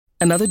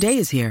Another day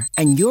is here,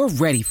 and you're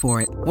ready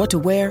for it. What to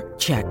wear?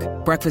 Check.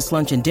 Breakfast,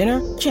 lunch, and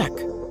dinner? Check.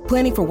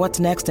 Planning for what's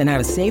next and how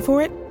to save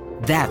for it?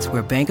 That's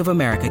where Bank of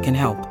America can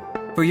help.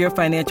 For your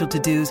financial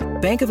to-dos,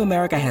 Bank of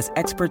America has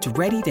experts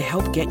ready to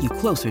help get you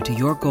closer to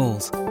your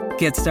goals.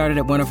 Get started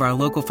at one of our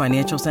local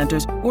financial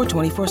centers or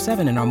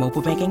 24/7 in our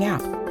mobile banking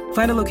app.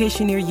 Find a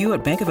location near you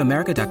at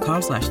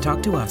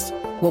bankofamerica.com/talktous.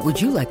 What would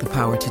you like the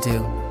power to do?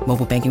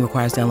 Mobile banking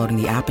requires downloading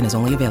the app and is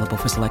only available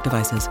for select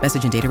devices.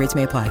 Message and data rates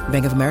may apply.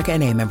 Bank of America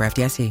N.A., member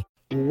FDIC.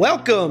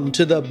 Welcome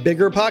to the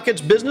Bigger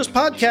Pockets Business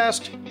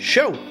Podcast,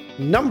 show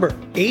number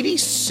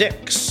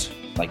 86.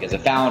 Like as a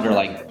founder,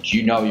 like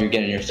you know you're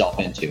getting yourself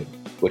into,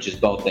 which is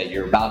both that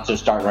you're about to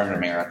start running a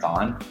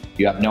marathon.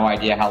 You have no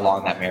idea how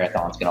long that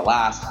marathon is going to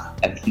last.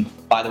 And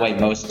by the way,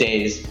 most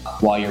days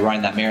while you're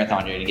running that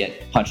marathon, you're going to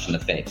get punched in the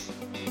face.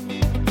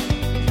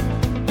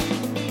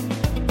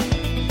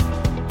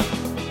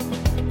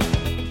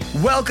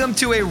 Welcome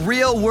to a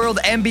real-world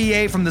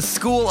MBA from the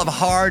School of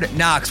Hard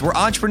Knocks, where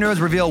entrepreneurs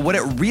reveal what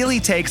it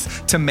really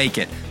takes to make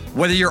it.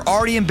 Whether you're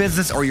already in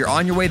business or you're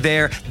on your way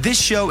there, this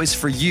show is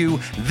for you.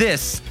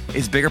 This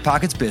is Bigger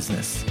Pockets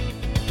Business.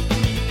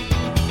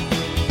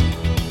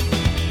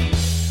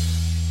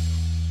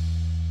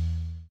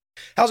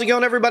 How's it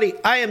going, everybody?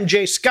 I am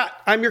Jay Scott.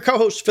 I'm your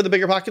co-host for the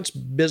Bigger Pockets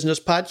Business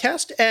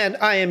Podcast, and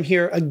I am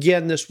here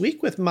again this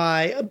week with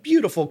my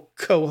beautiful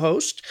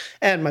co-host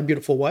and my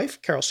beautiful wife,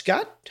 Carol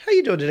Scott. How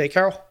you doing today,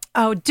 Carol?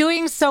 Oh,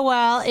 doing so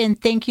well,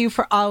 and thank you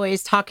for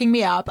always talking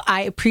me up.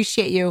 I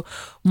appreciate you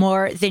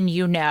more than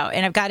you know.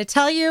 And I've got to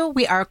tell you,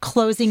 we are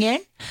closing in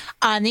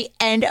on the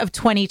end of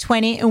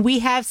 2020, and we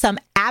have some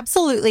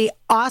absolutely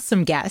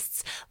awesome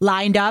guests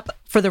lined up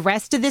for the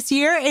rest of this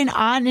year and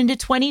on into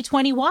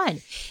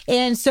 2021.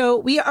 And so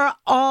we are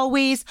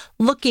always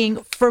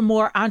looking for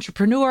more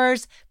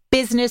entrepreneurs,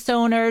 business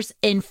owners,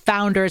 and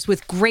founders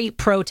with great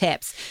pro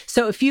tips.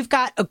 So if you've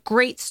got a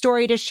great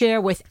story to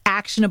share with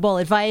actionable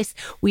advice,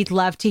 we'd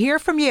love to hear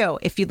from you.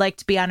 If you'd like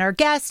to be on our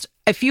guest,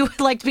 if you would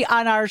like to be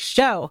on our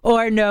show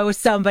or know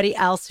somebody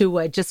else who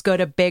would, just go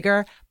to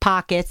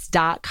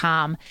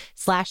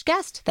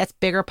biggerpockets.com/guest. That's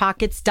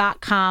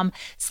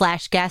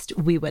biggerpockets.com/guest.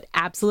 We would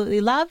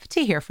absolutely love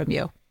to hear from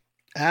you.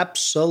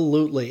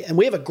 Absolutely. And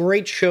we have a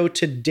great show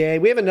today.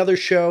 We have another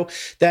show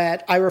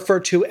that I refer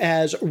to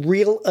as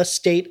real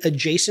estate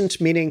adjacent,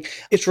 meaning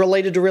it's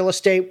related to real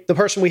estate. The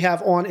person we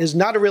have on is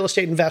not a real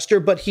estate investor,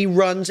 but he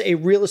runs a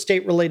real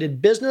estate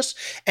related business.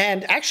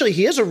 And actually,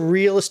 he is a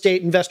real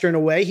estate investor in a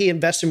way. He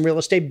invests in real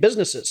estate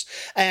businesses.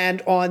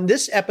 And on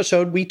this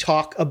episode, we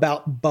talk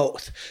about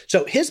both.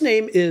 So his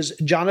name is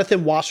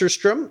Jonathan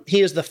Wasserstrum.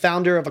 He is the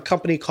founder of a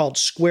company called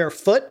Square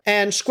Foot.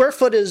 And Square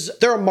Foot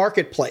they're a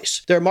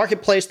marketplace. They're a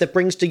marketplace that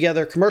brings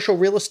together commercial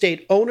real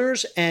estate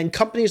owners and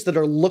companies that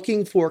are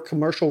looking for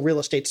commercial real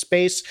estate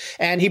space.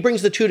 And he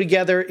brings the two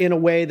together in a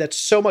way that's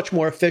so much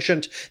more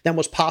efficient than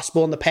was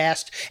possible in the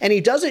past. And he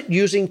does it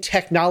using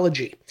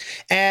technology.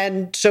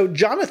 And so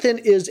Jonathan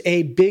is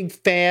a big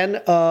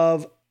fan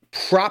of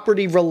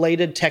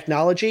property-related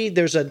technology.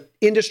 There's an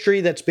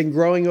industry that's been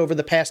growing over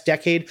the past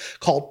decade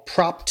called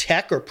prop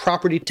tech or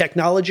property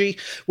technology,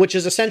 which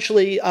is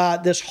essentially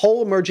this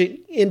whole emerging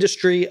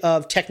industry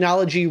of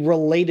technology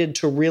related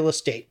to real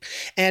estate.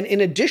 And in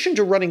addition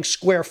to running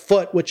Square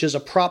Foot, which is a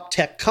prop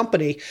tech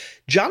company,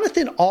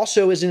 Jonathan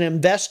also is an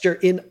investor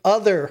in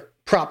other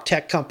prop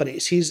tech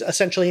companies. He's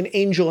essentially an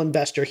angel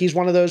investor. He's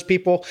one of those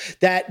people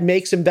that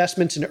makes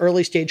investments in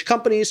early stage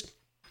companies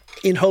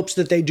in hopes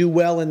that they do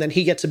well, and then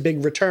he gets a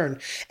big return.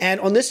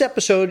 And on this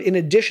episode, in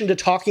addition to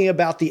talking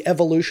about the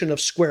evolution of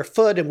Square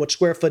Foot and what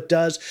Square Foot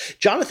does,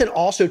 Jonathan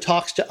also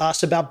talks to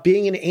us about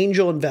being an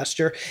angel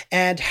investor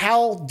and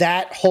how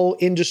that whole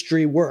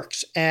industry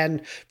works.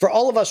 And for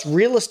all of us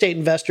real estate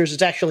investors,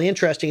 it's actually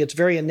interesting. It's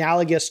very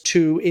analogous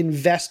to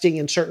investing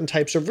in certain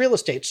types of real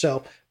estate.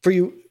 So for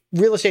you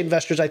real estate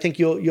investors, I think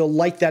you'll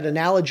like that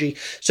analogy.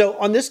 So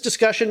on this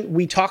discussion,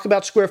 we talk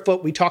about Square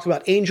Foot, we talk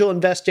about angel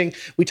investing,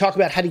 we talk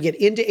about how to get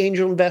into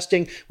angel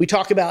investing, we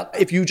talk about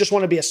if you just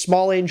want to be a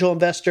small angel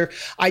investor.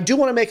 I do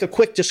want to make a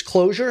quick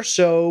disclosure.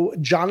 So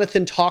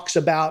Jonathan talks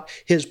about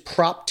his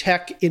prop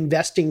tech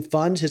investing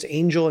fund, his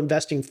angel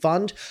investing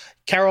fund.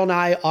 Carol and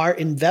I are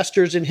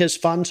investors in his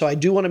fund, so I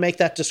do want to make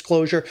that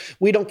disclosure.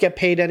 We don't get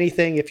paid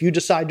anything. If you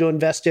decide to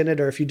invest in it,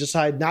 or if you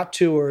decide not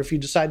to, or if you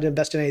decide to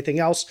invest in anything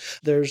else,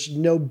 there's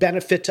no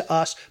benefit to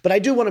us. But I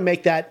do want to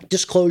make that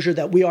disclosure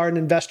that we are an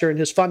investor in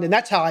his fund. And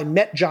that's how I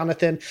met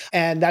Jonathan.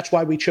 And that's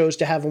why we chose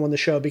to have him on the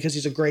show, because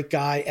he's a great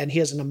guy and he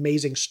has an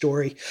amazing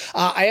story.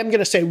 I am going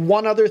to say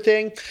one other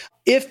thing.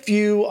 If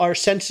you are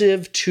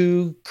sensitive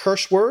to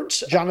curse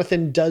words,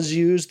 Jonathan does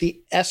use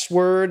the S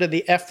word and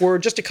the F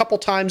word just a couple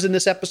times in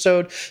this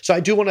episode. So I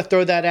do want to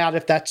throw that out.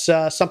 If that's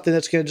something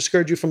that's going to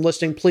discourage you from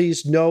listening,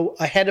 please know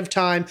ahead of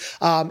time.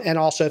 And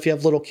also, if you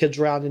have little kids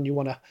around and you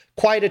want to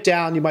quiet it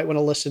down, you might want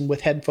to listen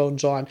with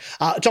headphones on.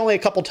 It's only a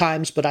couple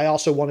times, but I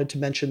also wanted to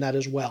mention that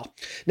as well.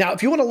 Now,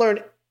 if you want to learn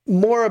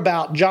more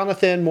about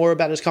Jonathan, more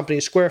about his company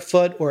Square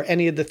Foot, or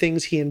any of the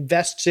things he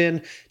invests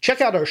in,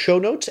 check out our show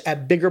notes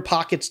at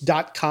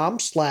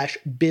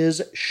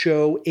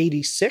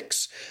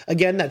biggerpockets.com/bizshow86.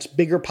 Again, that's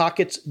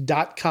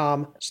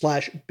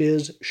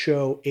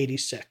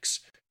biggerpockets.com/bizshow86.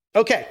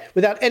 Okay,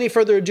 without any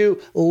further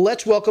ado,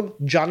 let's welcome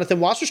Jonathan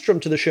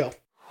Wasserstrum to the show.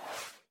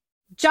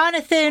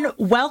 Jonathan,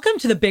 welcome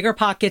to the Bigger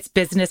Pockets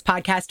Business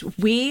Podcast.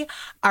 We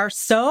are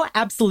so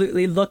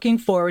absolutely looking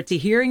forward to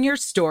hearing your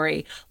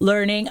story,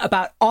 learning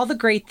about all the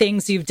great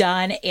things you've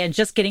done, and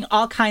just getting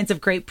all kinds of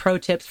great pro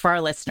tips for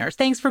our listeners.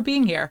 Thanks for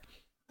being here.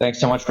 Thanks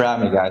so much for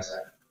having me, guys.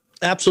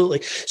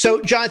 Absolutely. So,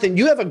 Jonathan,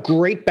 you have a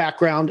great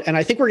background, and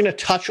I think we're going to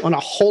touch on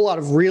a whole lot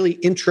of really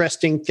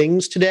interesting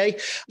things today.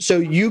 So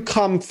you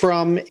come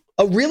from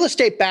a real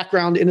estate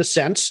background in a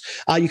sense.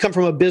 You come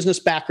from a business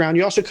background.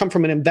 You also come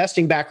from an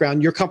investing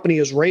background. Your company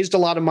has raised a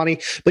lot of money,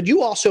 but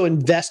you also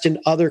invest in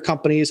other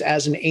companies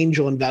as an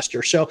angel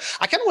investor. So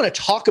I kind of want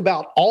to talk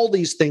about all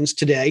these things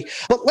today,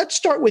 but let's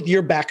start with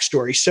your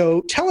backstory.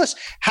 So tell us,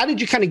 how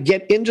did you kind of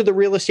get into the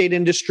real estate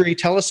industry?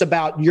 Tell us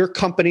about your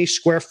company,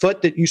 Square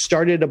Foot, that you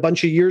started a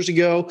bunch of years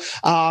ago,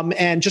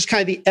 and just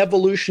kind of the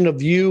evolution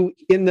of you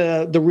in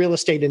the real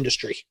estate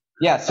industry.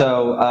 Yeah,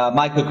 so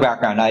my quick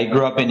background. I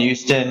grew up in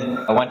Houston.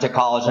 I went to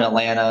college in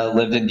Atlanta,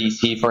 lived in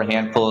DC for a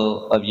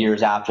handful of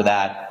years after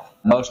that.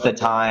 Most of the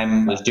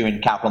time was doing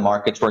capital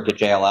markets work at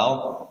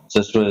JLL.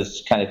 So this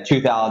was kind of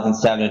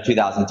 2007 to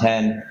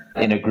 2010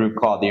 in a group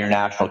called the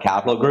International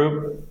Capital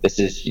Group. This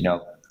is,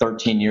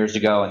 13 years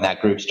ago, and that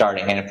group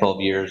started a handful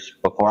of years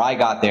before I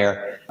got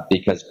there,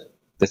 because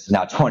this is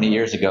now 20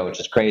 years ago,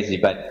 which is crazy.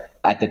 But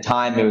at the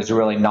time, it was a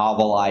really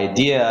novel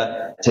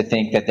idea to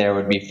think that there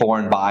would be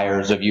foreign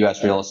buyers of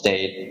U.S. real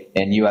estate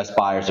and U.S.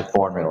 buyers of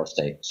foreign real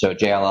estate. So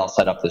JLL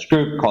set up this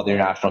group called the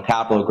International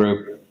Capital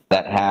Group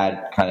that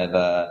had kind of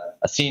a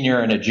senior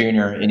and a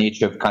junior in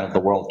each of kind of the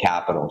world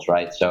capitals,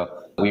 right? So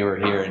we were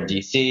here in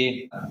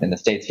D.C., in the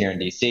States here in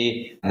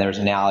D.C., and there's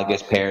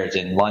analogous pairs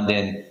in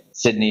London,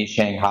 Sydney,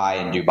 Shanghai,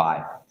 and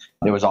Dubai.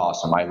 It was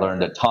awesome. I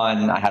learned a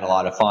ton. I had a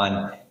lot of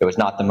fun. It was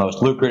not the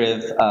most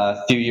lucrative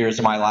few years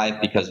of my life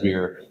because we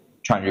were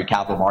trying to do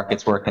capital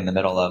markets work in the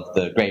middle of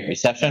the Great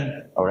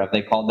Recession, or whatever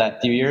they called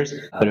that few years.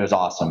 But it was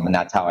awesome. And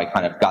that's how I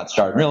kind of got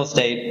started in real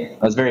estate.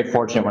 I was very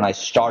fortunate when I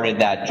started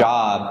that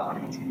job.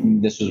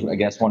 This was, I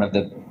guess, one of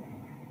the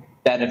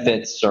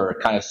benefits or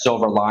kind of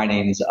silver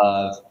linings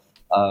of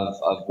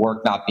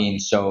work not being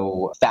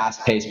so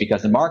fast paced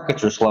because the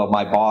markets were slow.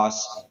 My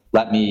boss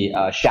let me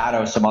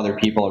shadow some other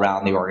people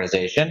around the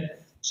organization.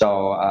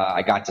 So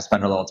I got to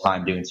spend a little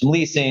time doing some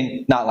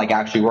leasing, not like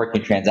actually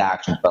working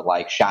transactions, but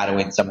like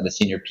shadowing some of the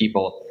senior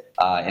people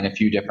in a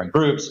few different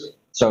groups.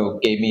 So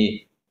it gave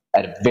me,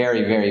 at a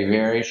very, very,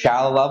 very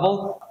shallow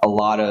level, a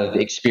lot of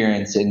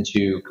experience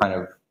into kind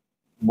of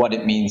what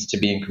it means to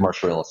be in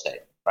commercial real estate,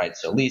 right?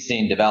 So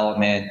leasing,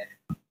 development,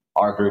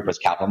 our group was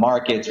capital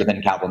markets.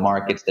 Within capital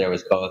markets, there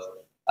was both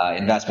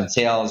investment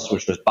sales,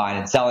 which was buying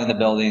and selling the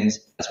buildings,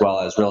 as well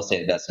as real estate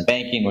investment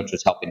banking, which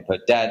was helping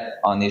put debt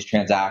on these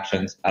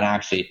transactions, and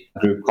actually a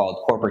group called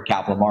corporate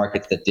capital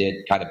markets that did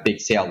kind of big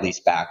sale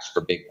leasebacks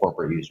for big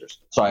corporate users.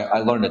 So I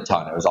learned a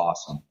ton. It was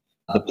awesome.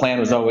 The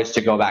plan was always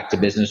to go back to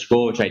business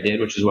school, which I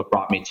did, which is what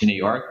brought me to New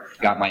York.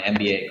 Got my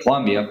MBA at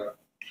Columbia.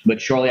 But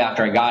shortly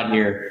after I got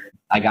here,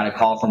 I got a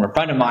call from a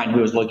friend of mine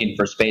who was looking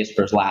for space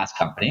for his last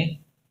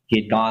company.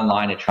 He'd gone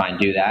online to try and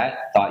do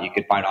that, thought you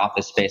could find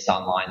office space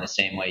online the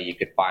same way you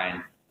could find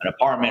an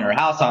apartment or a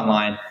house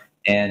online.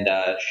 And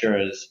sure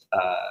as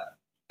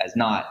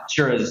I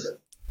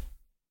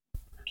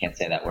can't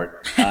say that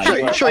word.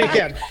 Sure you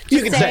can.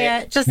 You can say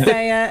it. Just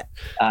say it.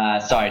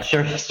 Sorry,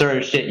 sure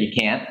as shit you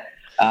can't.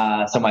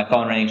 So my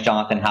phone rings,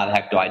 Jonathan, how the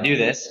heck do I do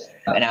this?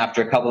 And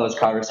after a couple of those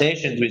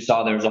conversations, we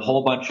saw there was a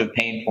whole bunch of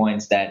pain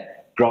points that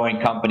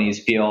growing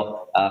companies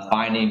feel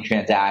finding,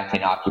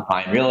 transacting,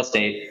 occupying real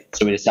estate.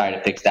 So we decided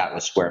to fix that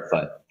with Square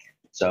Foot.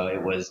 So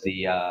it was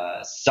the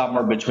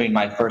summer between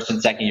my first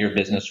and second year of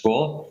business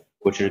school,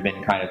 which would have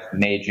been kind of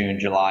May, June,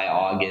 July,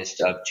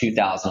 August of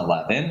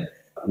 2011.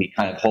 We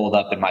kind of holed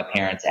up in my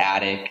parents'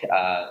 attic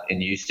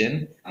in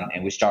Houston,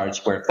 and we started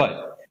Square Foot.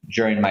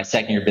 During my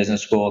second year of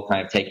business school,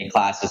 kind of taking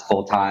classes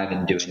full time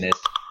and doing this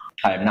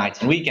kind of nights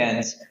and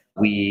weekends,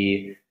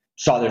 we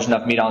saw there's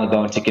enough meat on the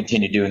bone to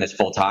continue doing this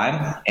full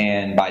time.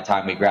 And by the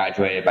time I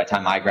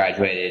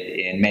graduated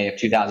in May of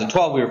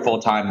 2012, we were full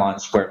time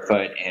on Square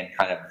Foot, and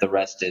kind of the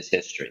rest is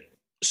history.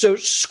 So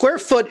Square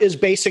Foot is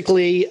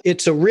basically,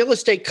 it's a real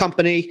estate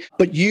company,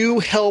 but you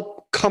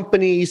help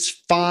companies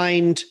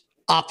find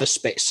office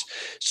space.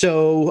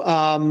 So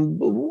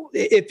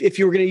if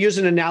you were going to use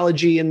an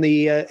analogy in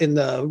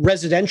the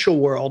residential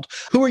world,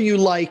 who are you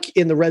like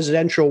in the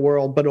residential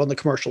world, but on the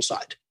commercial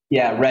side?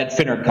 Yeah,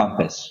 Redfin or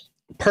Compass.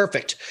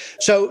 Perfect.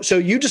 So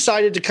you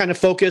decided to kind of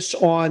focus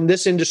on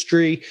this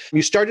industry.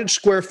 You started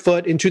Square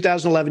Foot in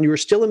 2011. You were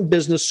still in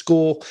business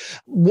school.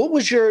 What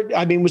was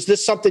was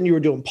this something you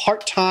were doing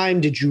part-time?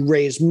 Did you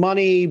raise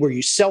money? Were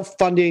you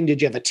self-funding?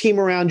 Did you have a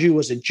team around you?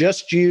 Was it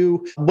just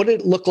you? What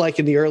did it look like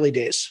in the early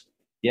days?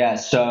 Yeah,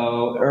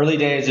 so early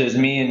days, it was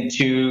me and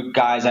two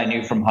guys I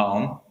knew from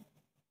home.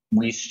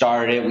 We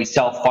started it, we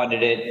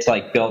self-funded it to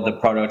like build the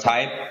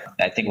prototype.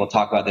 I think we'll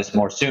talk about this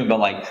more soon, but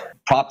like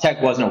prop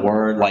tech wasn't a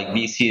word. Like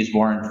VCs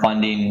weren't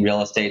funding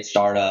real estate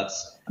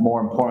startups.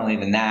 More importantly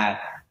than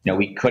that,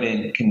 we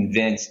couldn't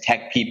convince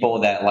tech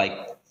people that like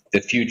the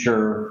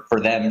future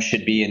for them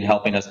should be in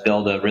helping us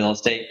build a real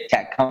estate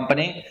tech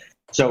company.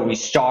 So we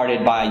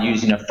started by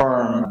using a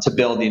firm to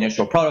build the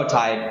initial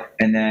prototype.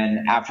 And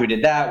then after we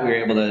did that, we were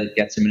able to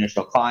get some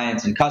initial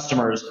clients and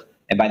customers.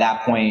 And by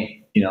that point,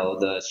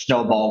 the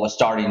snowball was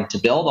starting to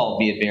build,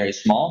 albeit very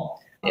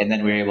small. And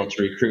then we were able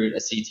to recruit a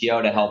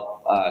CTO to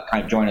help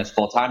kind of join us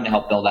full time to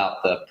help build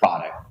out the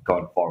product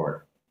going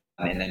forward.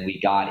 And then we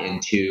got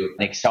into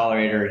an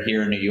accelerator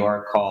here in New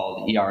York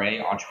called ERA,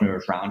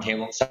 Entrepreneurs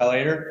Roundtable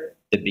Accelerator,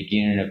 the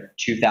beginning of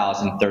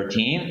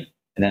 2013.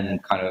 And then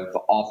kind of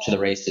off to the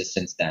races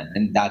since then.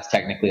 And that's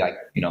technically like,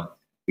 we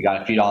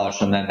got a few dollars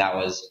from them. That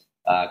was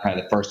kind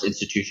of the first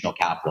institutional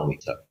capital we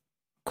took.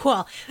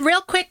 Cool.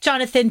 Real quick,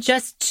 Jonathan,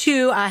 just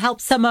to help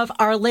some of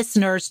our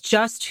listeners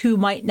just who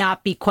might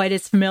not be quite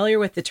as familiar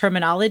with the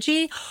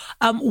terminology,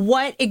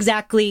 what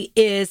exactly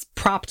is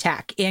prop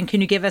tech? And can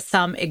you give us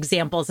some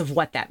examples of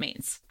what that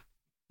means?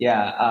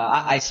 Yeah,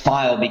 I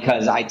smile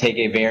because I take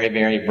a very,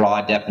 very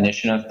broad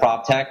definition of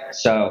prop tech.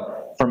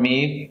 So for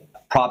me,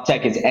 prop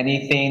tech is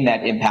anything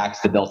that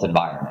impacts the built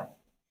environment,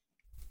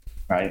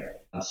 right?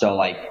 So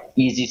like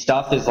easy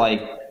stuff is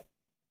like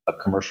a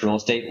commercial real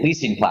estate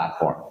leasing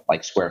platform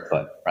like Square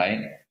Foot, right?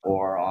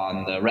 Or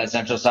on the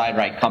residential side,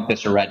 right,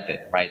 Compass or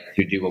Redfin, right,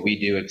 who do what we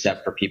do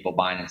except for people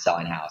buying and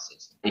selling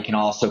houses. It can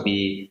also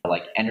be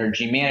like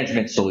energy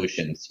management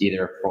solutions,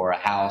 either for a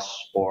house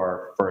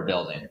or for a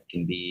building. It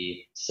can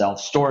be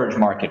self-storage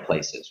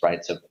marketplaces,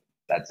 right? So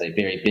that's a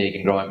very big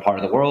and growing part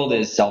of the world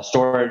is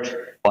self-storage.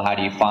 Well, how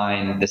do you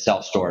find the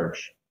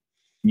self-storage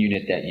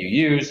unit that you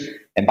use?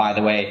 And by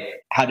the way,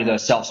 how do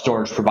those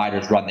self-storage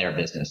providers run their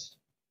business,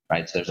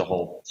 right? So there's a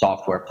whole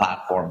software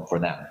platform for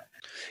them.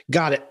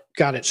 Got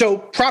it. So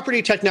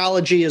property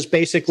technology is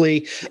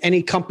basically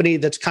any company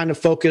that's kind of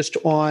focused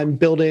on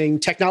building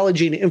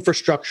technology and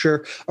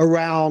infrastructure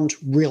around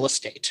real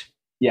estate.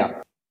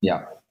 Yeah.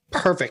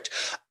 Perfect.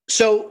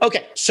 So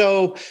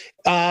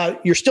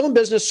you're still in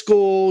business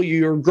school,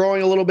 you're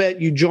growing a little bit,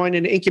 you join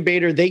an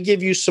incubator, they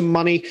give you some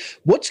money.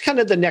 What's kind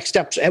of the next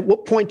steps? At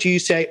what point do you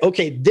say,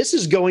 okay, this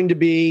is going to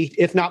be,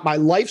 if not my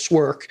life's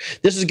work,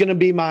 this is going to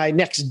be my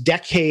next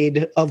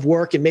decade of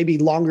work and maybe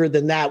longer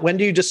than that? When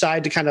do you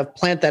decide to kind of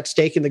plant that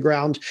stake in the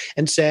ground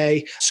and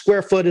say,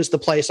 Square Foot is the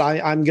place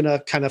I'm going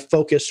to kind of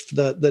focus for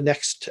the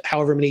next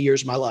however many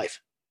years of my life?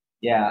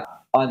 Yeah.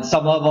 On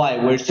some level, I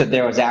wish that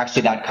there was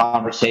actually that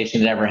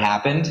conversation that ever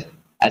happened,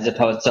 as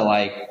opposed to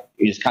like,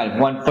 you just kind of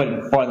one foot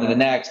in front of the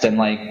next. And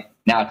like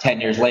now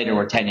 10 years later,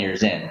 we're 10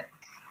 years in,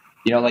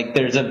 like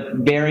there's a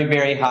very,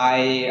 very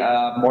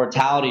high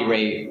mortality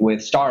rate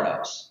with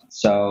startups.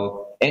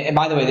 So, and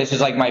by the way, this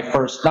is like my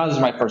first, not as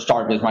my first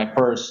startup, it was my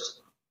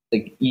first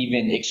like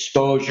even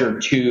exposure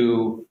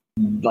to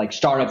like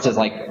startups as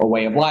like a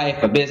way of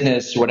life, a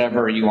business,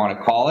 whatever you want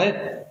to call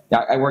it.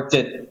 I worked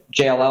at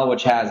JLL,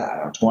 which has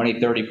 20,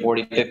 30,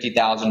 40,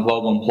 50,000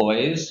 global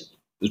employees.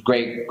 It was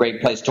a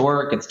great place to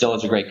work. It still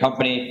is a great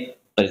company,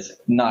 but it's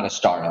not a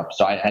startup.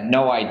 So I had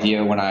no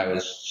idea when I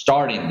was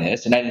starting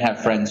this, and I didn't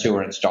have friends who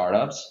were in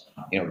startups.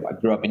 I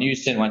grew up in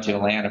Houston, went to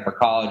Atlanta for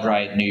college,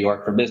 right? New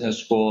York for business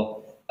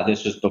school.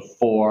 This was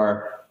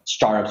before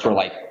startups were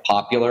like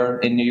popular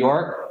in New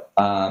York.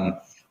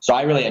 So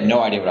I really had no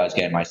idea what I was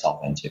getting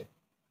myself into.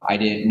 I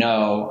didn't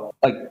know,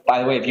 like,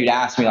 by the way, if you'd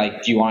asked me,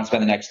 like, do you want to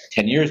spend the next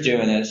 10 years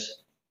doing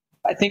this?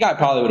 I think I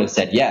probably would have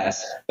said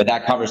yes, but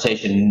that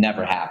conversation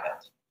never happened.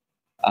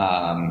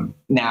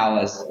 Now,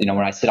 as when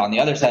I sit on the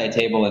other side of the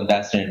table,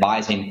 investing and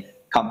advising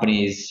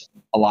companies,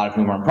 a lot of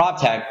whom are in prop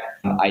tech,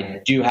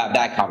 I do have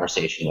that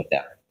conversation with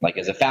them. Like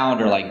as a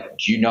founder, like,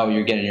 do you know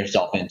you're getting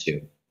yourself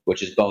into,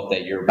 which is both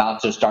that you're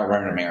about to start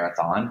running a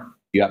marathon.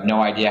 You have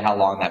no idea how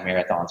long that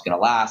marathon is going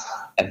to last.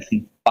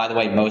 And by the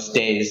way, most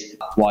days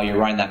while you're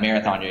running that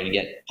marathon, you're going to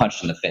get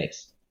punched in the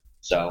face.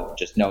 So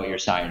just know what you're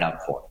signing up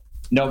for.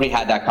 Nobody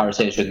had that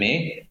conversation with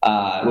me,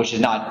 which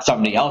is not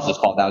somebody else's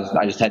fault.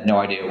 I just had no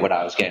idea what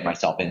I was getting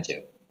myself into,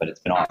 but it's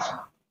been awesome.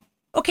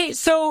 Okay,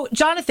 so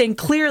Jonathan,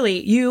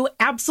 clearly you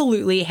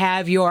absolutely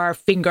have your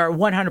finger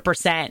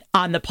 100%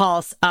 on the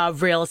pulse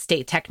of real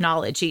estate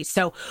technology.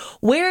 So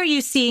where are you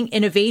seeing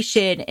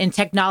innovation and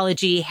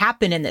technology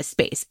happen in this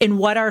space? And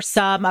what are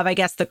some of, I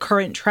guess, the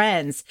current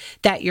trends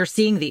that you're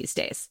seeing these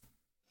days?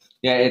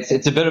 Yeah,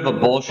 it's a bit of a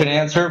bullshit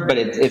answer, but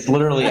it's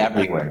literally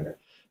everywhere,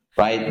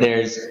 right?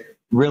 There's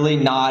really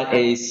not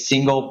a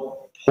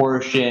single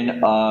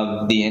portion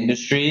of the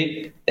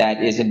industry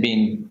that isn't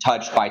being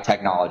touched by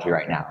technology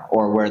right now,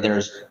 or where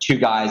there's two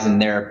guys in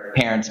their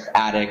parents'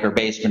 attic or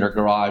basement or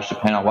garage,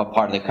 depending on what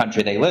part of the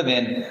country they live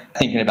in,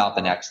 thinking about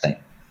the next thing,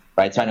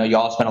 right? So I know you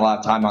all spend a lot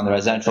of time on the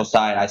residential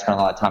side. I spend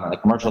a lot of time on the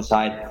commercial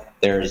side.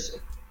 There's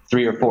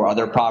 3 or 4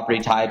 other property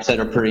types that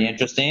are pretty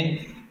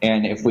interesting.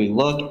 And if we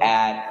look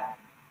at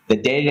the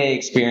day-to-day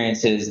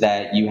experiences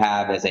that you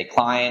have as a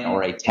client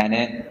or a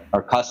tenant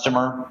or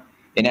customer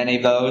in any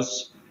of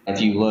those. If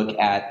you look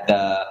at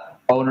the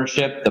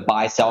ownership, the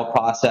buy-sell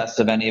process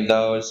of any of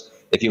those,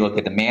 if you look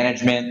at the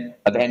management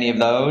of any of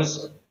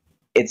those,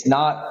 it's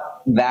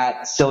not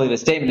that silly of a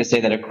statement to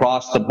say that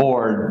across the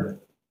board,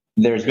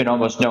 there's been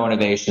almost no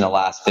innovation in the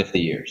last 50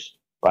 years,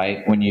 right?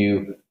 When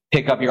you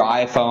pick up your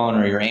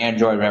iPhone or your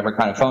Android, whatever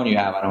kind of phone you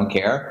have, I don't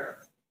care.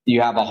 You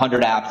have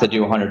 100 apps that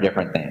do 100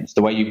 different things.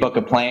 The way you book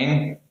a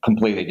plane,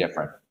 completely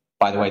different.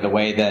 By the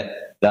way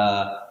that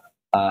the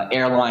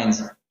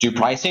airlines do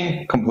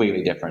pricing,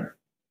 completely different.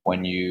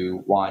 When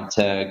you want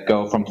to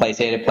go from place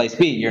A to place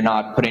B, you're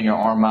not putting your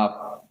arm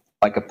up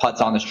like a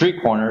putz on the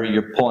street corner,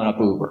 you're pulling up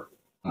Uber.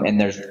 And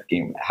there's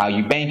how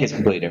you bank is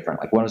completely different.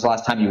 Like, when was the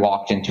last time you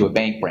walked into a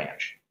bank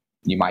branch?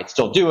 You might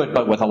still do it,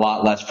 but with a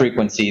lot less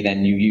frequency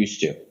than you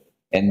used to.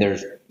 And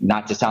there's,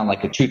 not to sound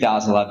like a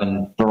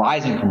 2011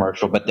 Verizon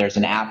commercial, but there's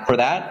an app for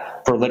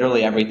that, for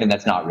literally everything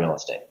that's not real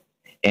estate.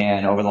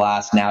 And over the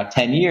last now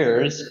 10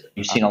 years,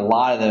 you've seen a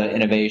lot of the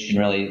innovation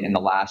really in the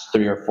last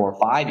 3 or 4 or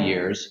 5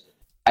 years.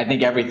 I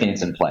think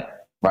everything's in play,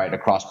 right?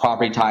 Across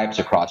property types,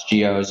 across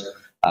geos.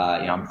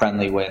 I'm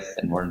friendly with,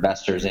 and we're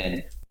investors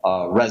in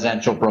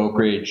residential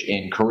brokerage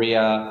in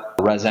Korea,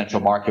 a residential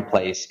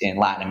marketplace in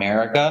Latin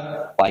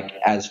America. Like,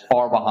 as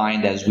far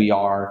behind as we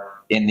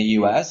are in the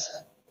US,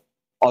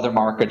 other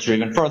markets are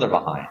even further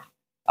behind.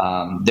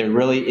 There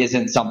really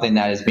isn't something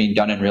that is being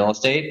done in real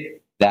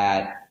estate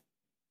that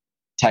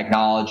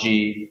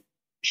technology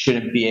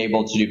shouldn't be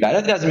able to do better.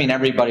 It doesn't mean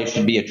everybody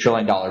should be $1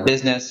 trillion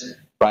business,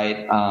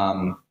 right?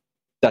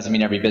 Doesn't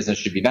mean every business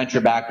should be venture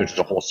backed, which is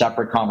a whole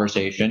separate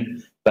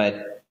conversation.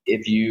 But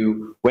if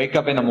you wake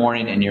up in the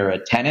morning and you're a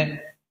tenant,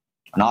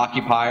 an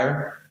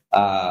occupier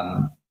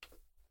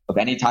of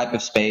any type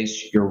of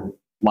space, your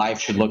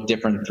life should look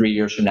different 3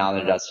 years from now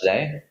than it does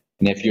today.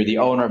 And if you're the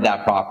owner of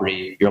that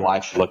property, your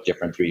life should look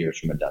different 3 years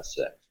from it does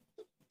today.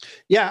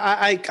 Yeah,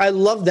 I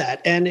love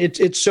that. And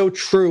it's so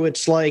true.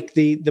 It's like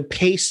the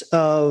pace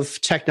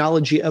of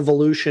technology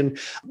evolution,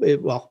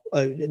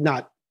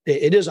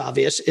 it is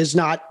obvious, is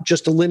not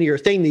just a linear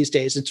thing these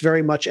days. It's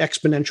very much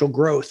exponential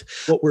growth.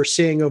 What we're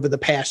seeing over the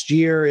past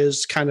year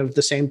is kind of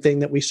the same thing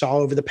that we saw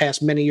over the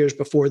past many years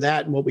before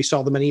that. And what we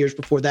saw the many years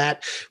before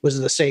that was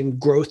the same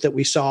growth that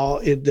we saw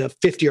in the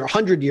 50 or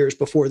 100 years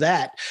before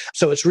that.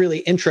 So it's really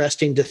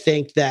interesting to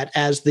think that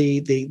as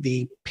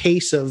the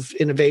pace of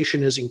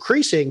innovation is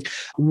increasing,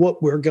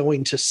 what we're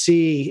going to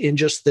see in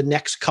just the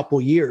next couple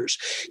years.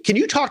 Can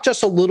you talk to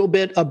us a little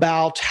bit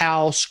about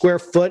how square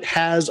foot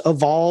has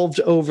evolved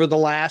over the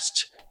last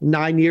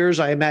 9 years?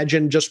 I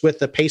imagine just with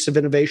the pace of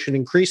innovation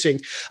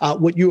increasing,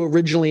 what you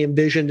originally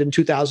envisioned in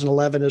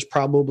 2011 has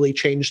probably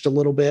changed a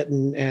little bit,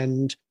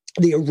 and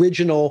the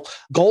original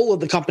goal of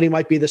the company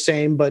might be the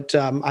same, but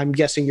I'm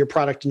guessing your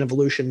product and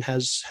evolution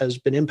has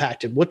been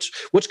impacted.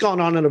 What's gone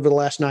on over the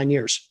last 9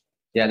 years?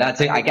 Yeah,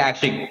 that's it.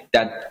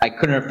 I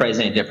couldn't have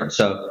phrased any different.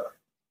 So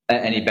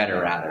any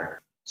better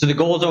rather. So the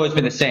goal has always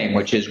been the same,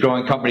 which is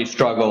growing companies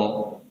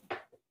struggle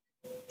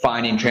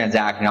finding,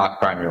 transacting,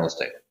 occupying real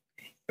estate.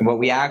 And what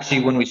we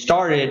actually, when we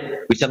started,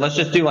 we said, let's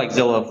just do like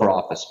Zillow for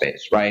office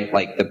space, right?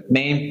 Like, the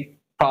main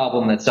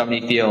problem that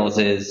somebody feels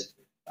is,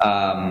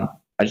 I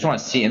just want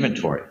to see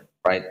inventory,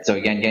 right? So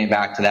again, getting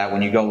back to that,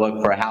 when you go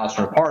look for a house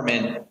or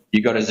apartment,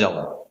 you go to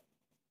Zillow.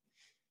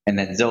 And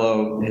then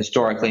Zillow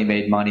historically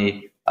made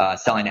money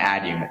selling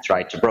ad units,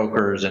 right, to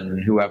brokers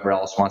and whoever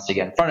else wants to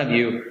get in front of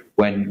you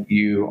when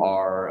you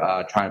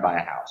are trying to buy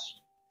a house.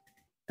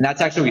 And that's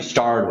actually what we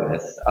started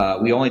with.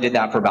 We only did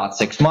that for about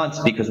 6 months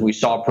because we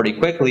saw pretty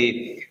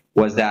quickly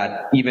was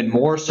that even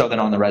more so than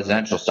on the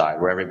residential side,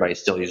 where everybody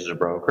still uses a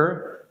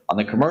broker, on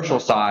the commercial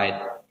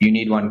side, you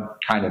need one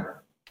kind of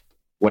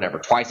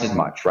twice as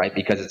much, right?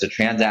 Because it's a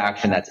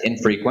transaction that's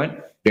infrequent,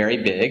 very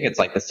big. It's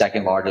like the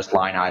second largest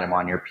line item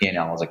on your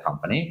P&L as a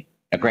company.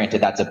 Now,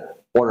 granted, that's a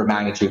order of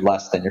magnitude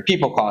less than your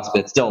people cost,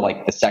 but it's still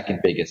like the second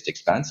biggest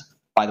expense.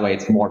 By the way,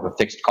 it's more of a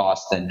fixed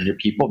cost than your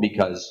people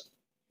because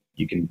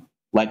you can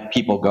let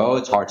people go.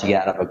 It's hard to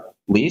get out of a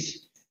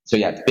lease. So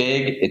yeah, it's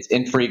big, it's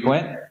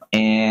infrequent.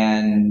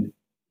 And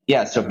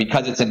yeah, so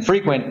because it's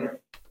infrequent,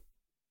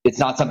 it's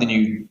not something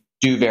you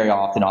do very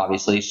often,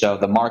 obviously. So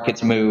the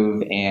markets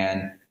move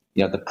and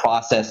the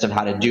process of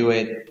how to do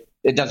it,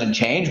 it doesn't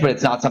change, but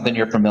it's not something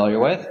you're familiar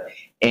with.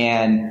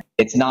 And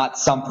it's not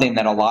something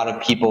that a lot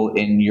of people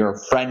in your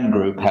friend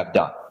group have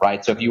done,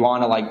 right? So if you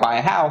want to buy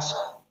a house,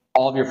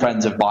 all of your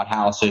friends have bought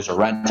houses or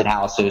rented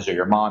houses, or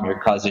your mom, your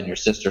cousin, your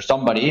sister,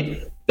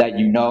 somebody that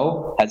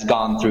has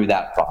gone through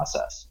that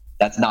process.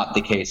 That's not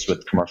the case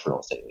with commercial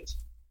real estate lease,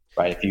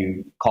 right? If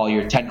you call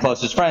your 10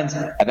 closest friends,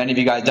 have any of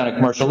you guys done a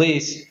commercial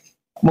lease?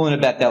 I'm willing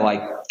to bet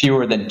that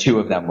fewer than 2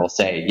 of them will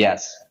say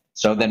yes.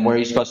 So then where are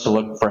you supposed to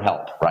look for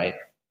help, right?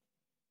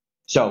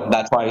 So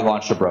that's why we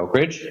launched a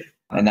brokerage,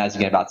 and that's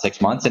again about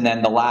 6 months. And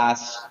then the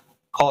last,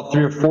 call it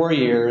 3 or 4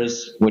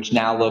 years, which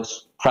now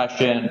looks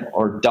prescient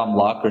or dumb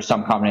luck or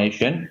some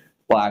combination.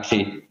 Well,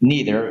 actually,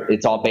 neither.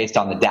 It's all based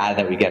on the data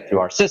that we get through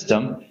our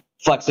system.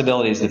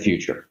 Flexibility is the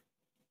future,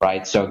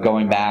 right? So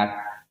going back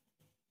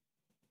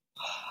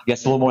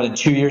guess a little more than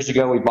 2 years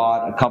ago, we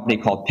bought a company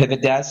called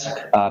Pivot Desk.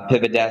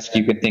 Pivot Desk,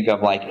 you can think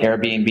of like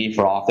Airbnb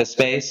for office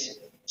space.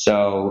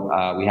 So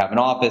we have an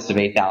office of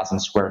 8,000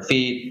 square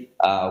feet.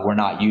 We're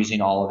not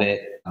using all of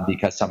it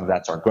because some of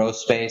that's our growth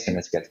space. And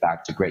this gets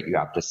back to great, you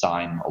have to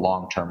sign a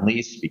long-term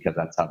lease because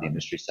that's how the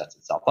industry sets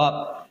itself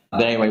up.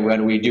 But anyway, what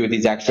do we do with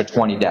these extra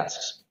 20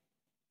 desks?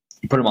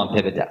 You put them on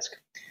Pivot Desk.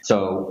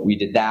 So we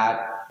did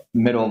that.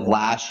 Middle of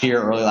last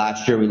year, early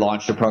last year, we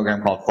launched a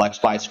program called Flex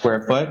by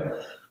Square Foot,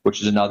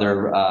 which is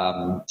another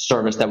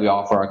service that we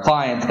offer our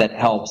clients that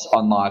helps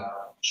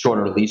unlock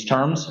shorter lease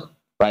terms,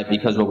 right?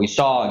 Because what we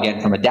saw,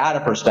 again, from a data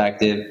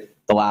perspective,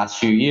 the last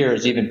few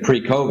years, even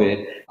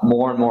pre-COVID,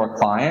 more and more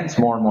clients,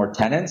 more and more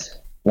tenants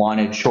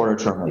wanted shorter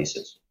term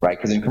leases, right?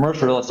 Because in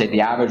commercial real estate,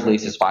 the average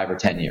lease is 5 or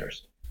 10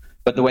 years.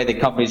 But the way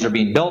that companies are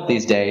being built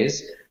these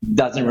days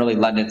doesn't really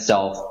lend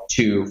itself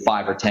to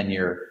 5 or 10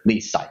 year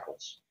lease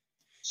cycles.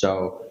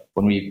 So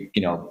when we,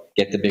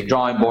 get the big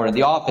drawing board of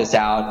the office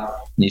out,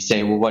 and you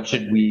say, well, what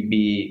should we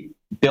be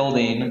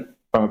building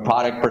from a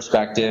product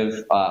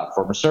perspective,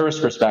 from a service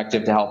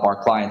perspective to help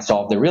our clients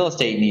solve their real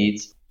estate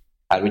needs?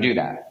 How do we do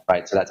that,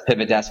 right? So that's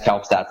Pivot Desk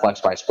helps that.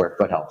 Flex by Square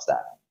Foot helps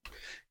that.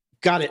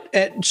 Got it.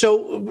 And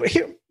so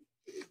here,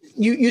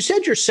 you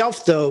said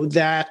yourself, though,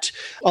 that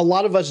a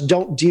lot of us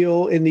don't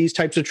deal in these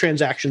types of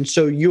transactions.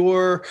 So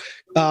your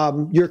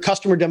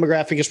customer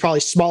demographic is probably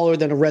smaller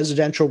than a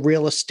residential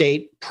real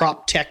estate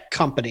prop tech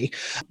company.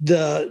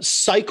 The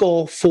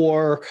cycle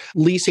for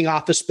leasing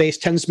office space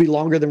tends to be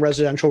longer than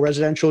residential.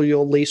 Residential,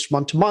 you'll lease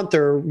month to month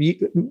or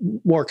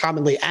more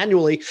commonly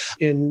annually.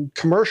 In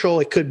commercial,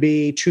 it could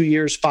be 2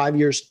 years, 5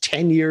 years,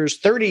 10 years,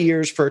 30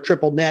 years for a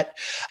triple net.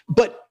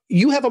 But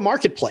you have a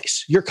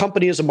marketplace. Your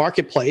company is a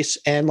marketplace.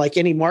 And like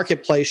any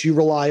marketplace, you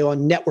rely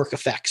on network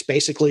effects.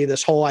 Basically,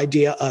 this whole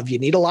idea of you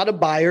need a lot of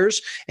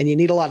buyers and you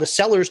need a lot of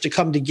sellers to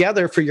come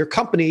together for your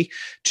company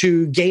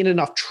to gain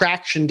enough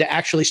traction to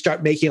actually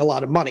start making a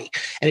lot of money.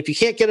 And if you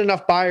can't get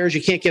enough buyers,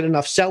 you can't get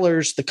enough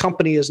sellers, the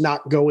company is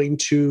not going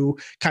to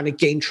kind of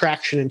gain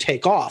traction and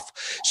take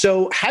off.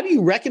 So how do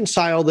you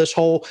reconcile this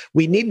whole,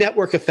 we need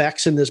network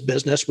effects in this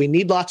business. We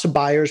need lots of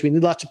buyers. We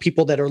need lots of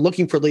people that are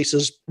looking for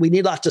leases. We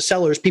need lots of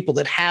sellers, people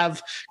that have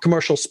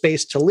commercial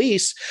space to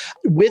lease,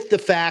 with the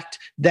fact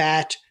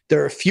that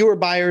there are fewer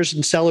buyers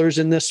and sellers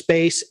in this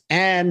space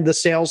and the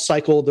sales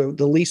cycle,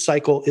 the lease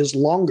cycle is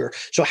longer.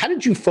 So how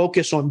did you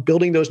focus on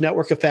building those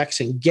network effects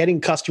and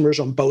getting customers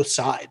on both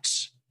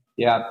sides?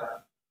 Yeah.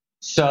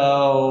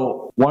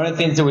 So one of the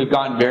things that we've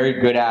gotten very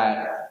good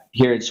at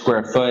here at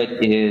Square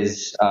Foot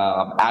is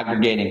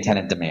aggregating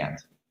tenant demand.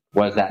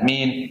 What does that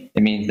mean?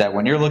 It means that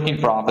when you're looking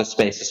for office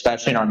space,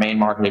 especially in our main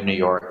market of New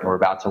York, and we're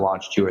about to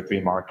launch 2 or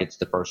 3 markets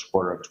the first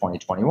quarter of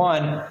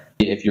 2021,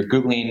 if you're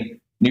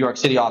Googling New York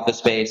City office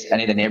space,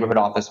 any of the neighborhood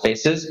office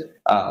spaces,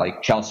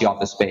 like Chelsea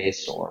office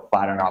space or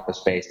Flatiron office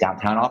space,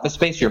 downtown office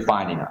space, you're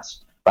finding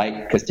us,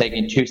 right? Because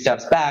taking 2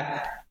 steps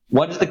back,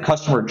 what is the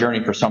customer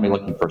journey for somebody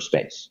looking for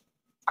space,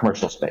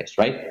 commercial space,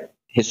 right?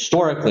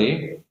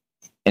 Historically,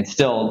 and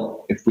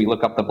still, if we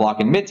look up the block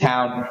in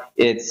Midtown,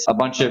 it's a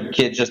bunch of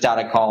kids just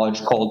out of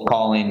college cold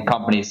calling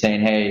companies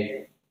saying,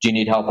 hey, do you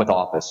need help with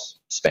office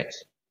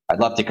space? I'd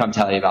love to come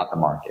tell you about the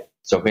market.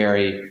 So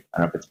very, I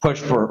don't know if it's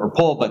push or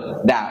pull,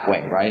 but that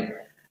way, right?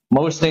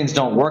 Most things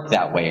don't work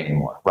that way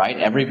anymore, right?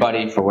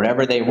 Everybody, for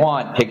whatever they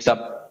want, picks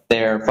up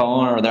their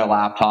phone or their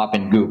laptop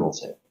and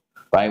Googles it,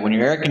 right? When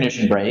your air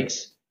conditioner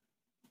breaks,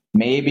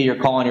 maybe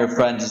you're calling your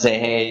friend to say,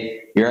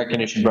 hey, your air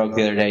conditioner broke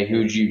the other day,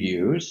 who'd you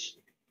use?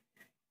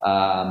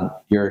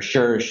 You're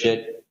sure as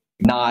shit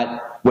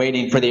not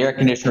waiting for the air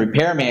conditioner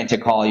repairman to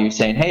call you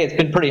saying, hey, it's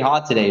been pretty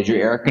hot today. Is your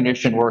air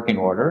conditioner working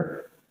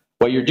order?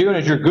 What you're doing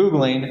is you're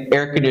Googling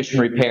air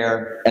conditioner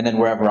repair and then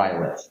wherever I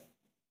live.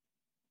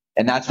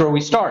 And that's where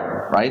we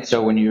started, right?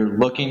 So when you're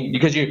looking,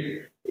 because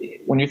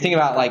when you're thinking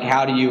about like,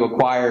 how do you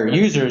acquire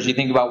users, you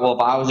think about, well,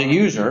 if I was a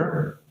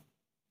user,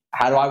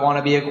 how do I want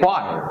to be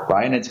acquired,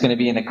 right? And it's going to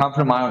be in the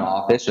comfort of my own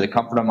office or the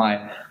comfort of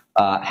my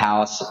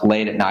house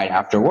late at night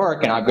after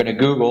work, and I'm going to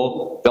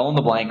Google fill in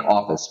the blank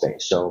office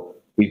space. So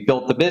we've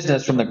built the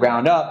business from the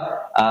ground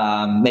up,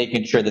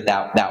 making sure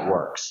that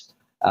works.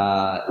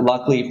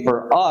 Luckily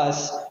for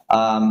us,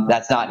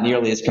 that's not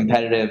nearly as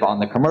competitive on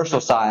the commercial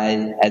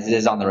side as it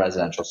is on the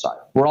residential side.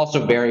 We're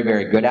also very,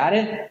 very good at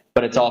it,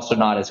 but it's also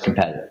not as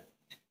competitive.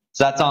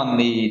 So that's on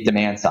the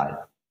demand side.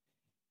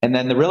 And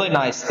then the really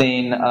nice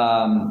thing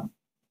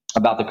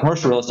about the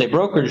commercial real estate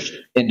brokerage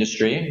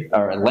industry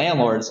or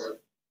landlords,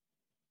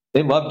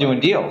 they love doing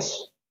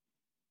deals,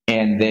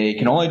 and they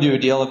can only do a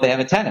deal if they have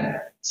a tenant.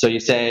 So you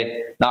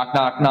say, knock,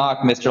 knock, knock,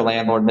 Mr.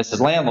 Landlord,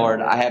 Mrs.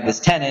 Landlord, I have this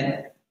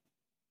tenant.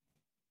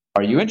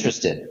 Are you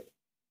interested?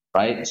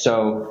 Right?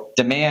 So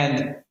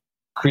demand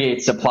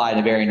creates supply in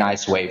a very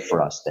nice way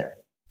for us there.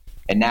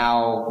 And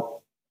now,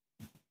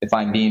 if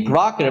I'm being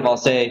provocative, I'll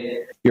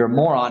say you're a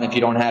moron if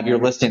you don't have your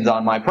listings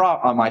on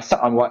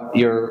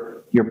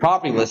your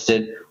property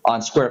listed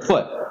on Square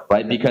Foot,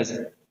 right? Because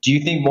do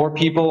you think more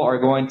people are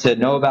going to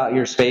know about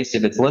your space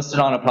if it's listed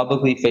on a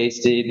publicly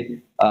faced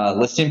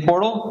listing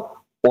portal,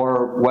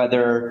 or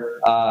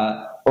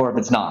or if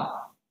it's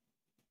not?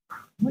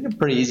 Like a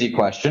pretty easy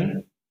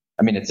question.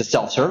 I mean, it's a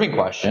self-serving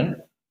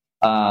question.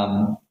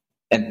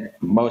 And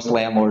most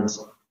landlords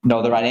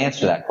know the right answer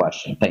to that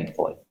question,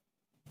 thankfully.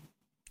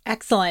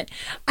 Excellent.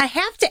 I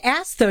have to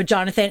ask, though,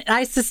 Jonathan, and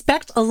I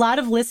suspect a lot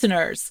of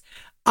listeners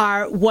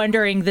are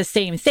wondering the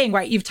same thing,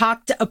 right? You've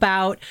talked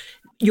about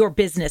your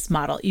business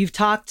model. You've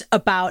talked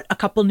about a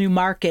couple new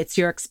markets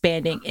you're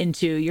expanding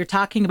into. You're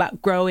talking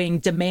about growing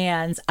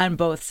demands on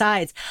both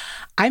sides.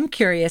 I'm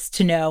curious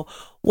to know,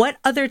 what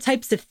other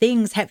types of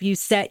things have you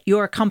set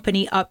your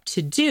company up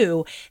to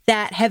do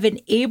that have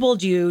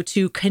enabled you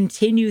to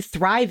continue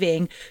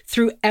thriving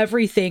through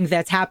everything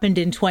that's happened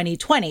in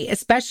 2020,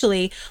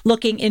 especially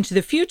looking into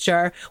the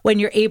future when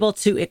you're able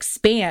to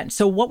expand?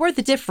 So what were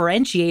the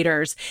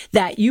differentiators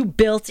that you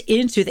built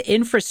into the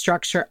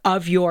infrastructure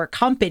of your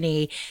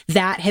company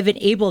that have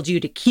enabled you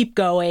to keep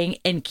going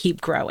and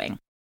keep growing?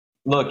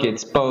 Look,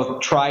 it's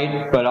both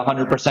trite but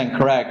 100%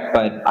 correct,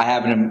 but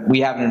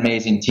we have an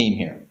amazing team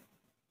here.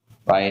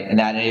 Right. And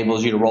that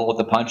enables you to roll with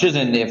the punches.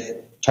 And if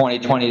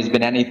 2020 has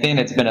been anything,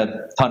 it's been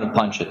a ton of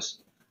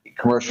punches.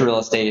 Commercial real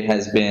estate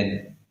has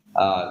been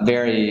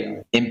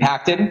very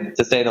impacted,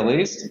 to say the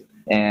least.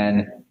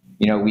 And,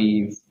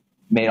 we've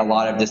made a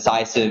lot of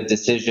decisive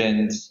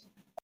decisions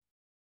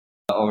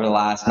over the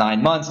last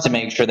 9 months to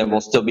make sure that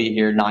we'll still be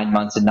here 9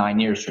 months and 9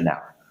 years from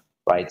now.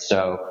 Right.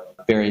 So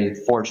very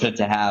fortunate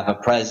to have a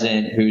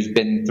president who's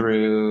been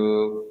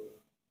through,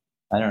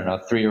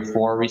 3 or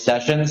 4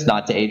 recessions,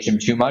 not to age him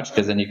too much,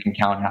 because then you can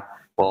count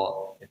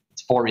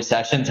it's 4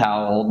 recessions,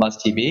 how old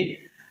must he be?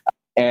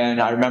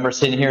 And I remember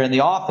sitting here in the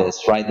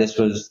office, right? This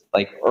was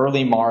like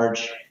early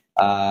March.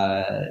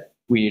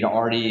 We had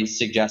already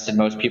suggested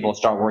most people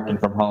start working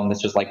from home.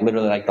 This was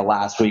literally the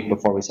last week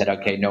before we said,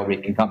 okay,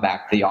 nobody can come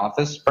back to the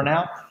office for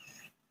now.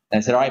 And I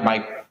said, all right,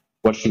 Mike,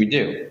 what should we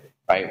do?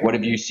 Right? What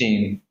have you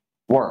seen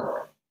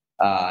work?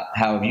 How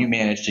have you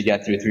managed to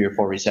get through 3 or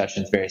 4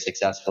 recessions very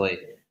successfully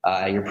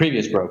at your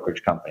previous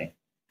brokerage company?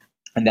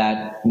 And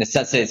that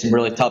necessitated some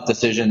really tough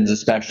decisions,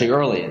 especially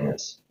early in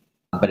this.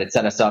 But it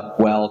set us up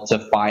well to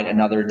fight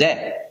another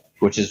day,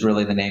 which is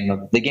really the name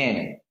of the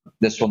game.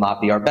 This will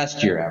not be our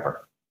best year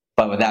ever.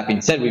 But with that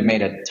being said, we've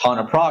made a ton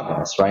of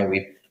progress, right?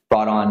 We've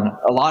brought on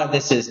a lot of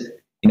this is,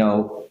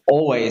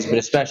 always, but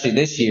especially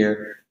this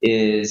year,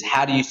 is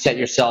how do you set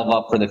yourself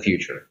up for the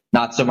future?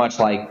 Not so much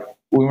like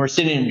when we were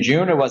sitting in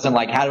June, it wasn't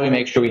like, how do we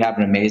make sure we have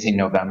an amazing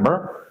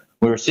November?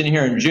 We were sitting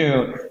here in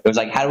June, it was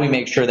like, how do we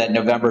make sure that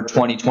November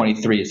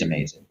 2023 is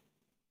amazing,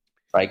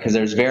 right? Because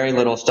there's very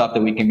little stuff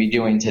that we can be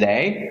doing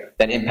today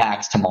that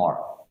impacts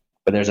tomorrow.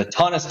 But there's a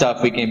ton of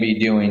stuff we can be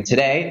doing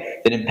today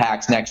that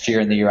impacts next year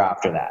and the year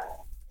after that.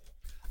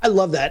 I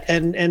love that.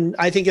 And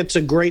I think it's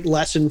a great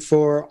lesson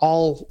for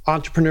all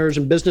entrepreneurs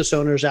and business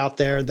owners out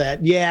there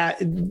that, yeah,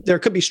 there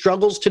could be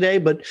struggles today,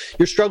 but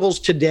your struggles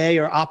today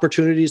are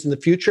opportunities in the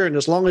future. And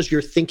as long as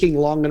you're thinking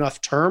long enough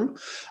term,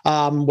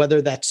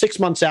 whether that's 6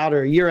 months out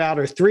or a year out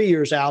or 3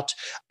 years out,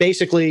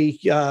 basically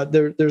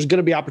there's going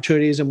to be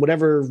opportunities, and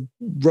whatever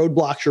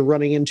roadblocks you're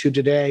running into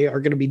today are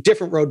going to be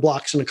different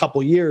roadblocks in a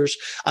couple of years.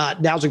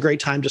 Now's a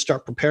great time to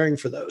start preparing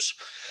for those.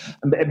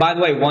 And by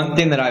the way, one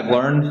thing that I've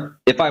learned,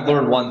 if I've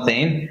learned one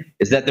thing,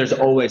 is that there's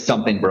always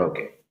something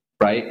broken,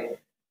 right?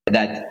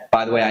 That,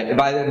 by the way,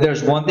 if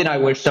there's one thing I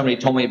wish somebody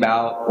told me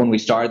about when we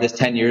started this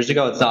 10 years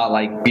ago, it's not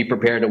like be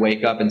prepared to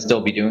wake up and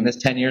still be doing this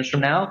 10 years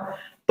from now,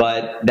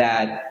 but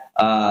that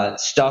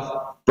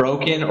stuff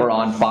broken or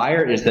on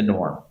fire is the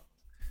norm.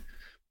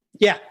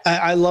 Yeah,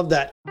 I love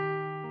that.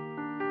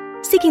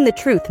 Seeking the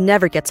truth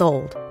never gets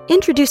old.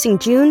 Introducing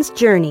June's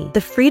Journey,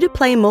 the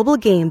free-to-play mobile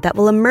game that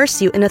will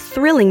immerse you in a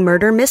thrilling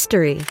murder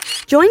mystery.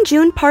 Join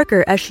June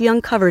Parker as she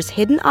uncovers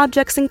hidden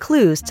objects and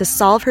clues to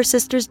solve her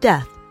sister's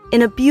death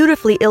in a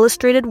beautifully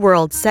illustrated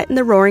world set in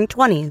the Roaring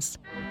 '20s.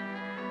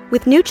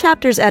 With new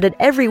chapters added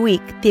every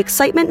week, the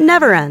excitement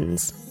never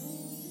ends.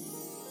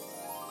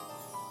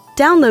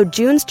 Download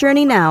June's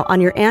Journey now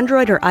on your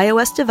Android or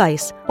iOS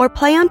device, or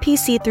play on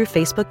PC through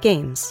Facebook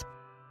Games.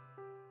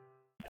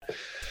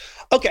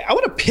 Okay, I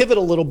want to pivot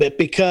a little bit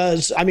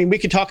because, we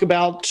could talk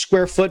about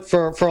square foot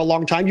for a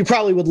long time. You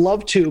probably would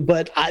love to,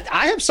 but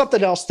I have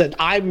something else that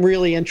I'm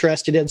really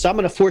interested in. So I'm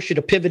going to force you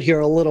to pivot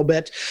here a little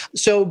bit.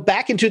 So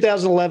back in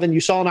 2011, you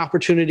saw an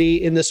opportunity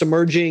in this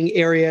emerging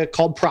area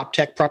called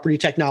PropTech, property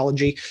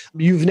technology.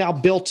 You've now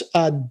built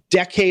a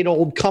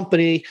decade-old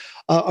company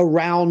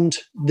around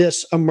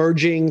this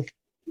emerging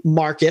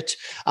market,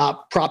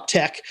 prop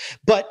tech.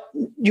 But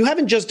you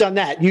haven't just done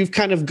that. You've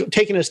kind of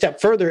taken a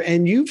step further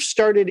and you've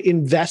started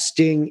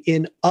investing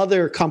in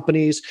other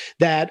companies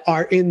that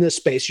are in this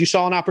space. You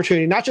saw an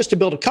opportunity not just to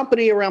build a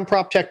company around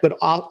prop tech, but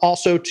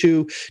also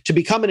to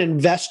become an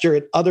investor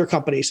in other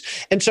companies.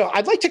 And so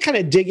I'd like to kind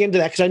of dig into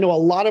that because I know a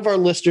lot of our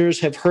listeners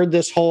have heard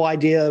this whole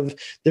idea of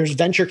there's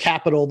venture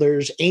capital,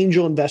 there's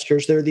angel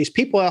investors, there are these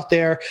people out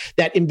there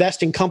that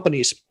invest in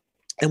companies.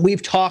 And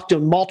we've talked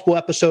in multiple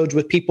episodes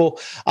with people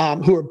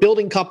who are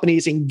building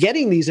companies and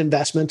getting these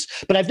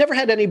investments, but we've never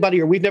had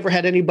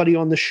anybody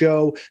on the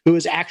show who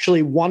is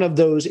actually one of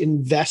those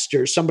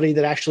investors, somebody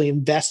that actually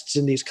invests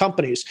in these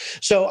companies.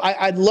 So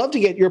I'd love to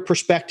get your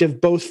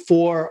perspective, both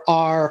for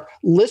our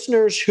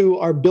listeners who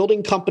are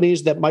building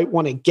companies that might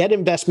want to get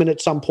investment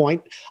at some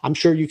point. I'm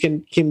sure you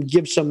can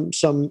give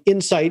some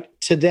insight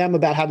to them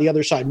about how the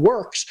other side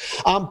works.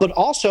 But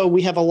also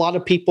we have a lot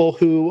of people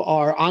who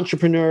are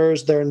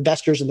entrepreneurs, they're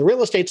investors in the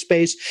real estate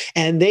space,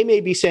 and they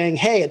may be saying,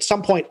 hey, at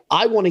some point,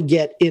 I want to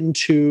get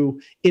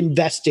into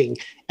investing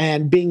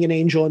and being an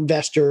angel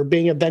investor,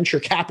 being a venture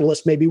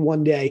capitalist maybe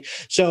one day.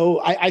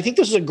 So I think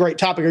this is a great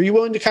topic. Are you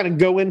willing to kind of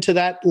go into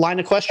that line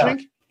of questioning?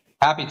 Yeah.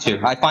 Happy to.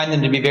 I find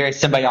them to be very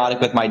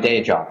symbiotic with my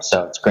day job,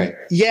 so it's great.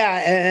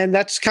 Yeah, and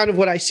that's kind of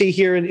what I see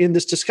here in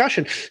this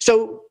discussion.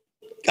 So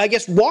I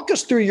guess walk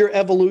us through your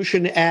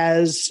evolution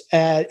as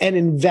an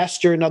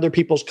investor in other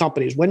people's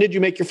companies. When did you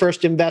make your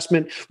first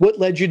investment? What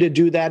led you to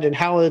do that, and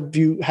how have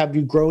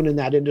you grown in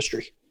that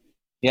industry?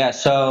 Yeah,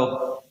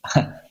 so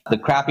the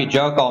crappy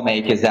joke I'll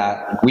make is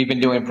that we've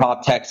been doing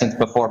prop tech since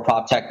before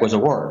prop tech was a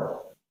word.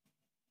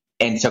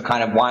 And so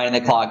kind of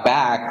winding the clock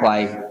back,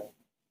 like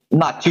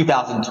not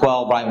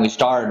 2012 right when we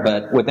started,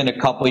 but within a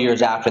couple of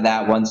years after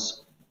that,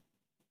 once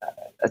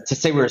to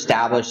say we were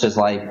established is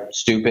like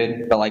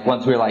stupid, but like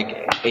once we were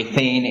like a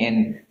thing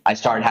and I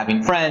started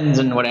having friends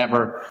and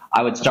whatever,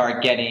 I would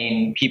start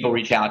getting people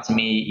reach out to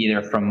me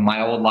either from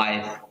my old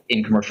life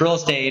in commercial real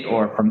estate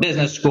or from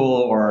business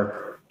school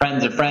or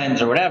friends of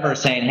friends or whatever,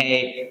 saying,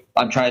 hey,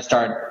 I'm trying to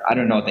start, I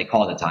don't know what they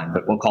call it at the time,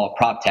 but we'll call it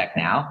prop tech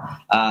now.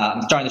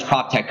 I'm starting this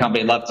prop tech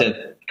company. I'd love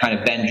to kind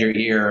of bend your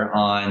ear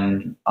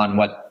on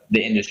what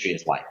the industry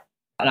is like.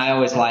 And I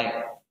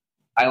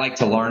like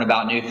to learn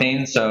about new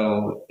things,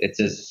 so it's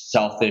as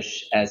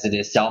selfish as it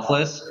is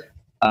selfless.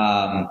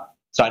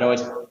 So I'd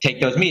always take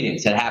those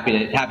meetings and happy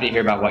to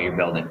hear about what you're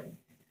building.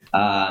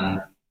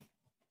 And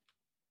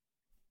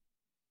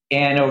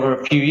over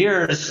a few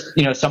years,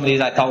 some of these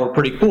I thought were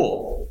pretty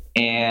cool,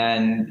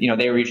 and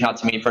they were reaching out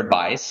to me for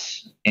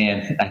advice.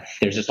 And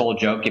there's this old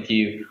joke: if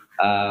you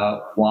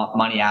want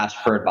money, ask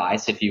for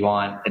advice. If you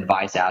want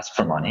advice, ask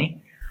for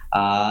money.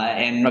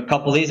 And a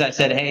couple of these, I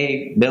said,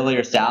 hey, Billy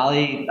or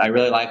Sally, I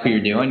really like what you're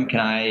doing. Can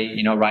I,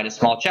 write a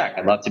small check?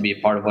 I'd love to be a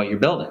part of what you're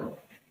building.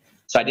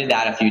 So I did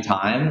that a few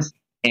times,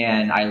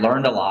 and I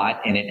learned a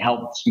lot, and it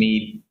helps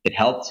me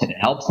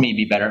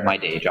be better at my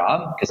day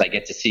job, because I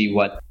get to see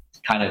what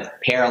kind of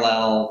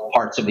parallel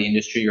parts of the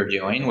industry are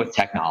doing with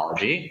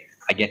technology.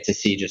 I get to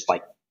see just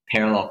like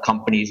parallel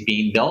companies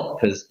being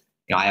built, because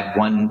I have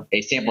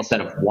a sample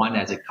set of one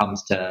when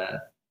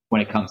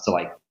it comes to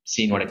like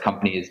seeing what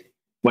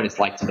it's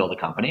like to build a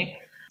company.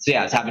 So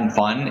yeah, I was having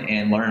fun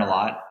and learning a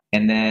lot.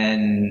 And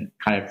then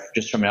kind of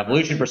just from an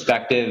evolution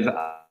perspective,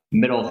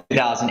 middle of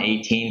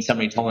 2018,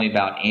 somebody told me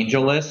about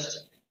AngelList.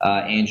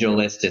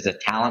 AngelList is a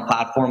talent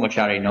platform, which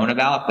I already known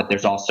about, but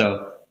there's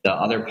also the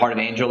other part of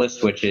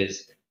AngelList, which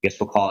is, I guess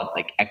we'll call it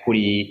like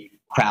equity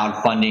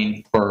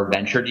crowdfunding for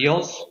venture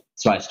deals.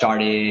 So I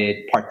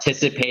started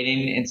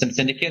participating in some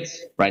syndicates,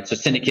 right? So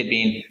syndicate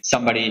being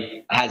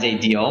somebody has a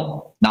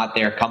deal, not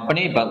their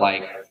company, but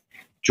like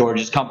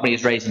George's company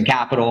is raising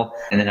capital,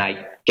 and then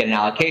I get an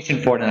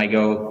allocation for it, and I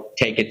go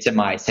take it to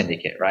my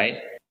syndicate, right?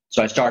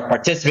 So I started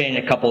participating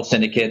in a couple of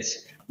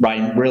syndicates,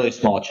 writing really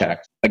small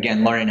checks.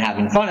 Again, learning,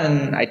 having fun,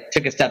 and I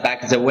took a step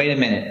back and said, wait a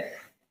minute,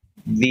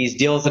 these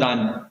deals that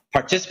I'm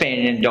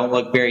participating in don't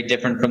look very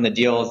different from the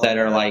deals that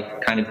are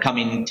like kind of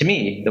coming to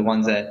me, the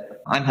ones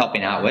that I'm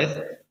helping out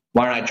with.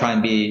 Why don't I try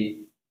and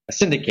be a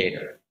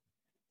syndicator?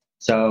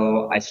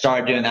 So I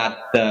started doing that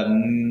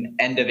the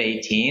end of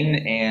 18,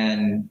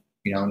 and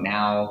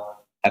now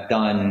I've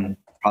done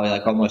probably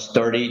like almost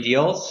 30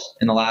 deals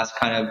in the last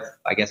kind of,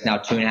 I guess now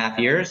 2.5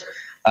 years,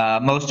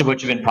 most of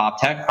which have been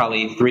prop tech,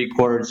 probably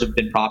 3/4 have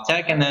been prop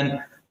tech. And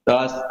then the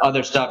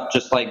other stuff,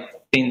 just like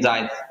things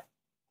I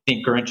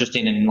think are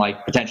interesting and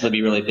like potentially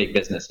be really big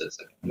businesses.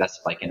 That's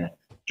like in a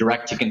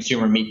direct to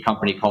consumer meat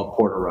company called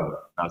Porter Road.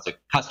 I was a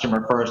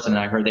customer first, and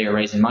I heard they were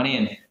raising money,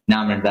 and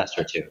now I'm an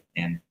investor too.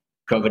 And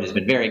COVID has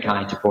been very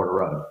kind to Porter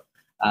Road.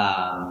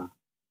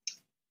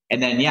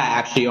 And then,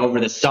 actually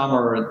over the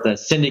summer, the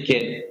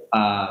syndicate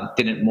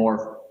didn't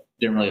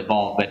really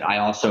evolve, but I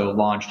also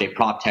launched a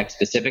prop tech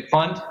specific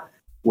fund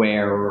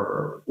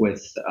where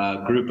with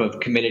a group of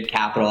committed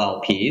capital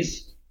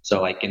LPs.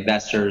 So like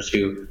investors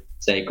who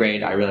say,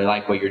 great, I really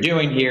like what you're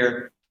doing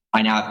here.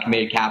 I now have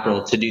committed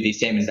capital to do these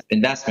same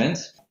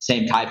investments,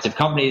 same types of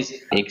companies,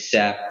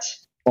 except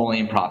only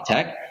in prop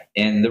tech.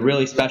 And the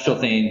really special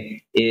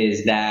thing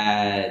is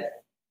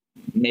that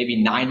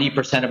maybe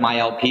 90% of my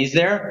LPs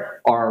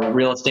there are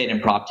real estate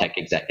and prop tech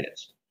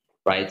executives,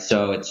 right?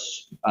 So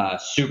it's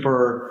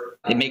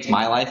it makes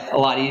my life a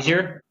lot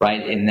easier,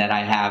 right? In that I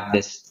have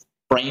this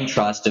brain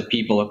trust of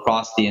people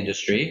across the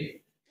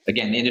industry.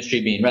 Again, the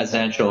industry being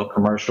residential,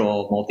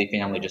 commercial,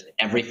 multifamily, just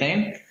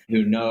everything,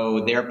 who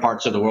know their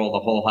parts of the world a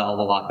whole hell of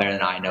a lot better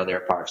than I know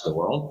their parts of the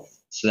world.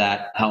 So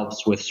that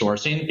helps with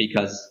sourcing,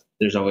 because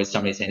there's always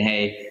somebody saying,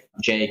 hey,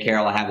 Jay,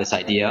 Carol, I have this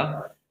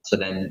idea. So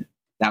then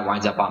that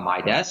winds up on my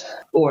desk.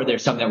 Or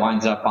there's something that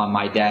winds up on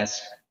my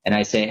desk and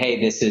I say,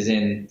 hey, this is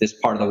in this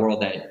part of the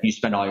world that you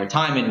spend all your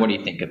time in. What do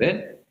you think of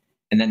it?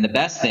 And then the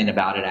best thing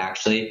about it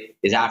actually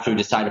is after we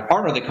decide to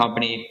partner with the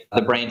company,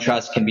 the brain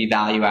trust can be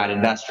value add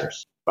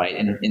investors, right?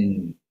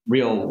 In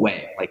real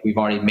way. Like we've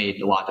already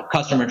made a lot of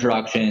customer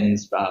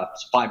introductions,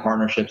 supply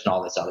partnerships, and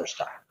all this other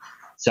stuff.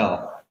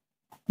 So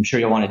I'm sure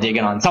you'll want to dig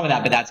in on some of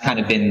that, but that's kind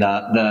of been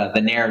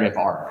the narrative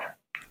arc.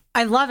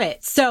 I love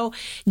it. So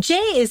Jay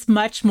is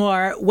much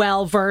more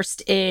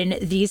well-versed in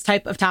these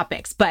type of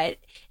topics, but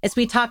as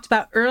we talked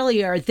about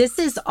earlier, this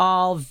is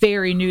all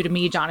very new to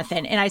me,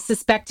 Jonathan, and I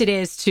suspect it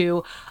is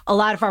to a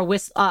lot of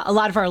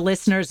our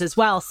listeners as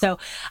well. So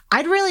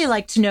I'd really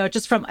like to know,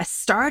 just from a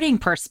starting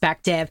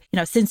perspective,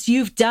 since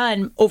you've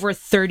done over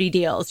 30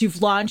 deals,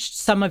 you've launched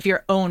some of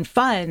your own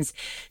funds,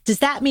 does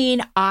that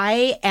mean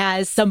I,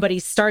 as somebody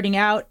starting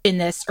out in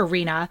this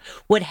arena,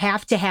 would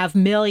have to have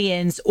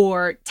millions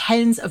or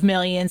tens of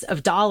millions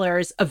of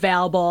dollars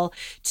available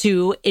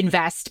to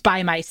invest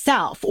by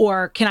myself?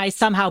 Or can I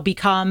somehow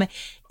become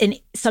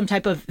some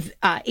type of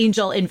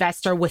angel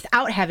investor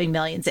without having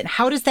millions? And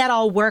how does that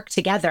all work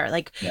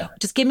together?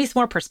 Just give me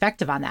some more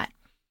perspective on that.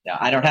 Yeah,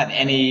 I don't have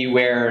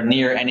anywhere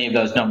near any of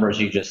those numbers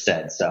you just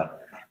said. So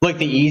look,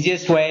 the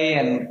easiest way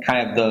and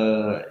kind of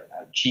the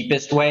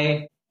cheapest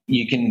way,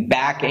 you can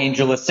back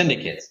AngelList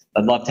syndicates.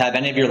 I'd love to have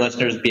any of your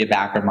listeners be a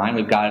backer of mine.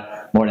 We've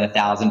got more than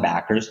 1,000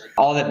 backers.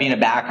 All that being a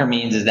backer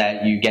means is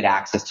that you get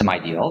access to my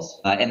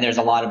deals. And there's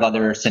a lot of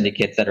other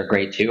syndicates that are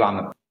great too. I'm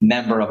a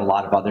member of a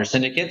lot of other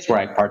syndicates where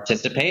I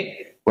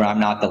participate, where I'm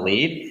not the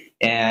lead.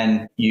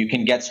 And you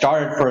can get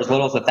started for as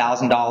little as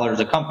 $1,000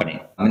 a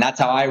company. And that's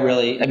how I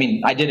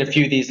did a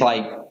few of these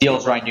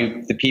deals where I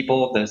knew the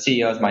people, the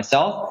CEOs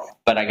myself,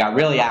 but I got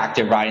really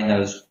active writing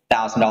those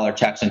 $1,000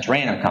 checks into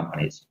random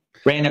companies.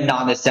 Random,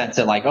 not in the sense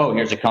of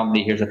here's a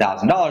company, here's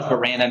 $1,000, but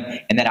random.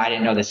 And then I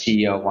didn't know the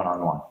CEO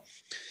one-on-one.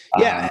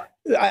 Yeah.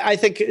 I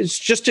think it's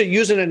just to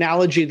use an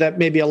analogy that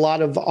maybe a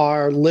lot of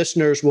our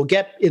listeners will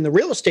get in the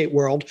real estate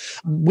world.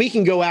 We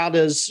can go out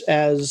as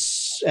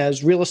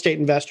real estate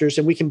investors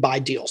and we can buy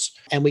deals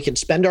and we can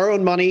spend our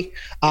own money.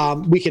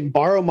 We can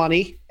borrow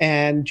money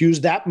and use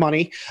that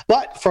money.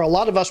 But for a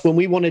lot of us, when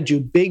we want to do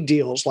big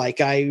deals,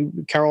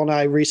 Carol and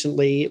I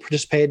recently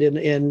participated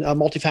in a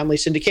multifamily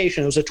syndication.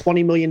 It was a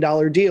 $20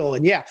 million deal.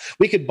 And yeah,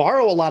 we could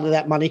borrow a lot of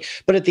that money.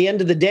 But at the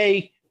end of the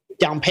day,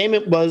 down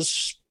payment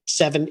was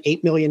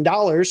 $7-8 million.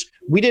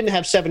 We didn't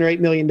have $7 or $8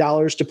 million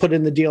to put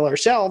in the deal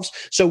ourselves.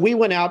 So we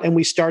went out and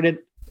we started,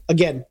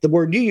 again, the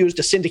word you used,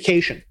 a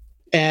syndication.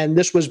 And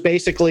this was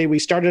basically, we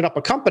started up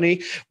a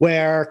company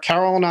where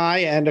Carol and I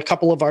and a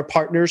couple of our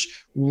partners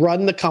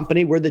run the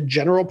company. We're the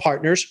general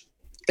partners.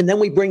 And then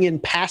we bring in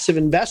passive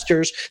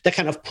investors that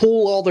kind of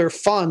pool all their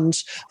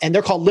funds, and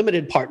they're called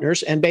limited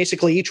partners. And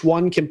basically each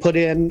one can put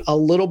in a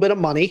little bit of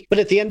money. But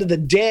at the end of the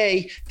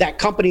day, that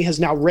company has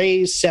now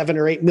raised $7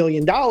 or $8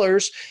 million.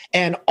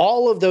 And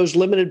all of those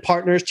limited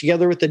partners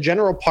together with the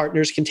general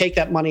partners can take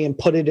that money and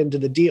put it into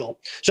the deal.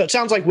 So it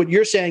sounds like what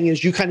you're saying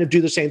is you kind of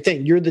do the same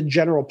thing. You're the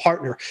general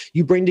partner.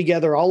 You bring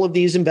together all of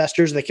these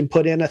investors that can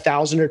put in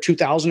 $1,000 or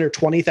 $2,000 or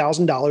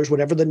 $20,000,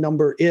 whatever the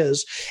number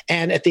is.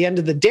 And at the end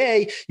of the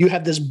day, you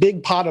have this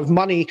big pot of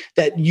money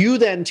that you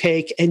then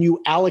take and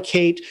you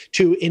allocate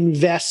to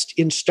invest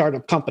in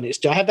startup companies.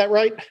 Do I have that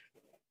right?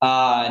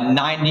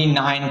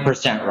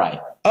 99% right.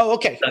 Oh,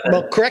 okay.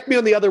 Well, correct me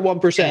on the other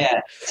 1%. Yeah.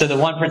 So the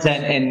 1%,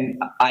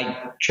 and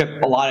I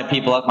trip a lot of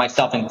people up,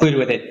 myself included,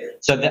 with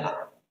it. So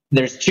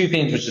there's two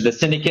things, which is the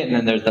syndicate and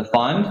then there's the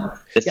fund.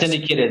 The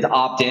syndicate is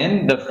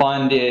opt-in. The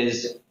fund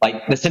is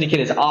the syndicate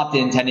is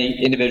opt-in to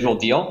any individual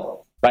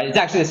deal, right? It's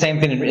actually the same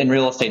thing in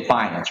real estate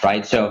finance,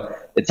 right? So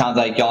it sounds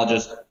like y'all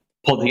just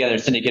pulled together a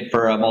syndicate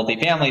for a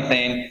multifamily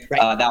thing.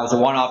 Right. That was a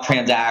one-off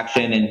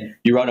transaction, and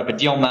you wrote up a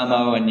deal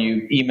memo and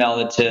you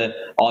emailed it to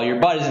all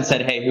your buddies and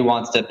said, hey, who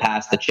wants to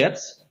pass the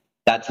chips?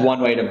 That's one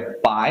way to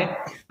buy.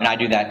 And I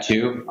do that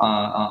too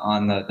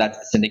that's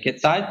the syndicate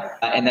side.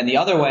 And then the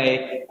other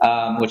way,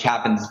 which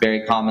happens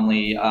very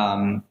commonly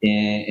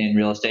in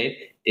real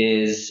estate,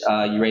 is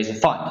you raise a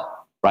fund,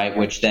 right?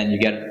 Which then you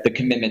get the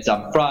commitments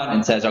up front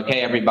and says,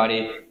 okay,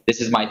 everybody,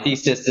 this is my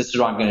thesis. This is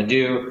what I'm going to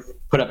do.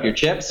 Put up your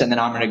chips, and then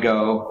I'm going to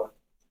go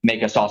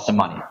make us all some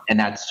money. And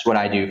that's what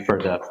I do for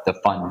the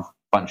fund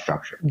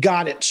structure.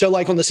 Got it. So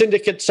on the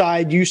syndicate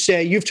side, you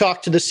say you've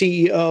talked to the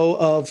CEO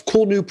of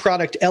Cool New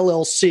Product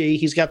LLC.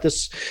 He's got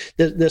this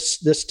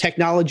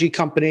technology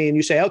company, and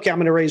you say, okay, I'm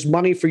going to raise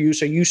money for you.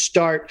 So you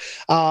start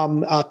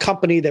a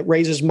company that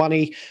raises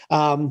money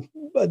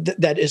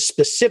that is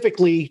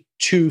specifically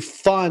to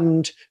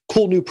fund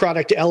Cool New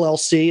Product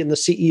LLC and the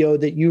CEO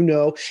that you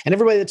know, and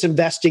everybody that's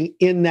investing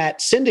in that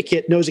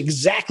syndicate knows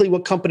exactly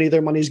what company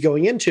their money is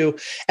going into,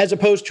 as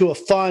opposed to a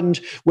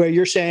fund where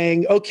you're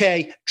saying,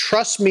 okay,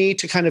 trust me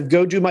to kind of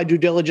go do my due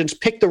diligence,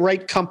 pick the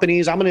right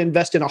companies. I'm going to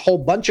invest in a whole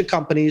bunch of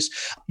companies.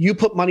 You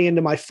put money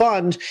into my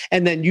fund,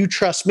 and then you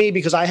trust me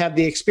because I have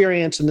the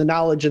experience and the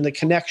knowledge and the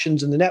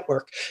connections and the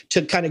network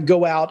to kind of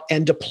go out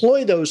and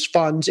deploy those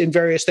funds in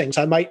various things.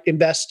 I might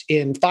invest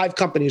in 5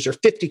 companies or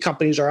 50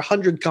 companies or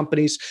 100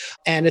 companies.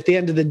 And at the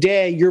end of the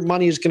day, your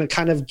money is going to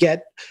kind of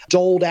get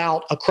doled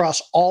out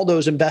across all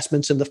those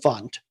investments in the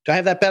fund. Do I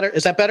have that better?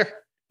 Is that better?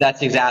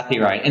 That's exactly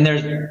right. And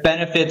there's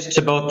benefits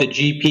to both the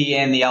GP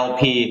and the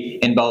LP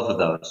in both of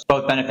those.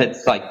 Both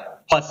benefits, like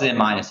pluses and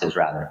minuses,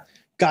 rather.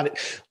 Got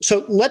it.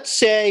 So let's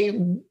say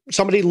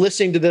somebody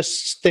listening to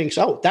this thinks,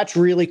 oh, that's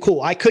really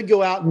cool. I could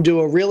go out and do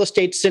a real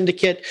estate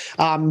syndicate,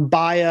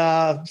 buy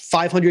a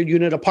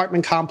 500-unit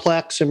apartment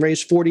complex and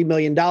raise $40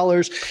 million.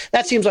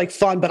 That seems like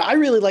fun, but I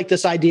really like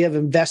this idea of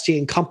investing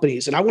in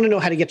companies, and I want to know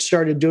how to get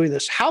started doing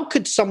this. How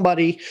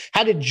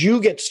did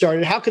you get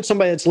started? How could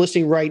somebody that's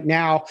listening right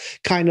now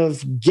kind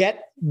of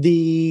get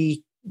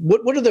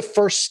what are the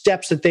first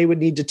steps that they would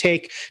need to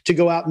take to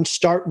go out and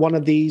start one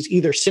of these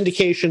either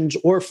syndications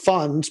or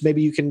funds?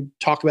 Maybe you can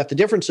talk about the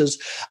differences.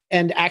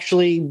 And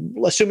actually,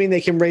 assuming they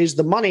can raise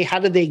the money, how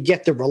do they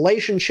get the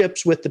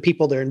relationships with the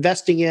people they're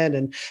investing in?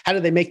 And how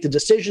do they make the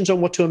decisions on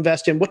what to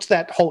invest in? What's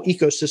that whole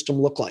ecosystem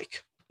look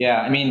like?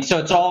 Yeah, I mean, so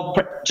it's all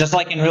just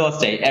like in real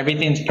estate.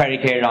 Everything's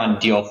predicated on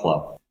deal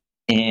flow.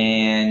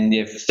 And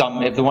if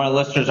one of the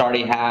listeners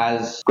already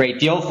has great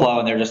deal flow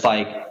and they're just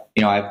like,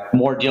 I have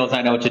more deals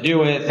I know what to do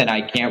with, and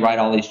I can't write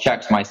all these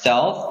checks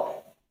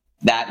myself,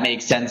 that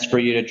makes sense for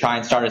you to try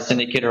and start a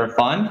syndicate or a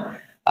fund.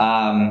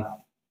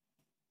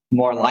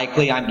 More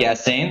likely, I'm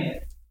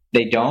guessing,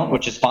 they don't,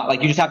 which is fine.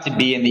 Like, you just have to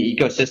be in the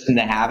ecosystem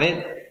to have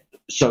it.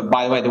 So,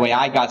 by the way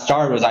I got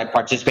started was I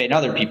participate in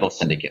other people's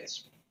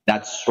syndicates.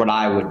 That's what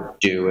I would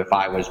do if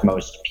I was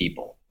most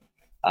people.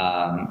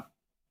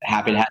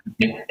 Happy to have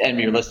any of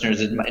your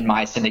listeners in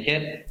my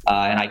syndicate,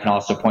 and I can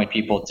also point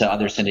people to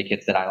other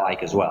syndicates that I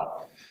like as well.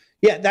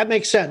 Yeah, that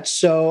makes sense.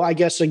 So I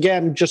guess,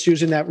 again, just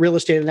using that real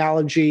estate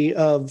analogy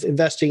of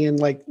investing in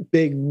like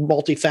big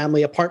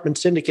multifamily apartment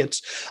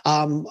syndicates,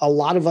 a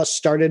lot of us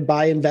started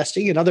by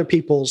investing in other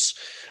people's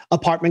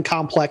apartment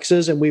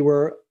complexes, and we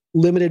were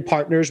limited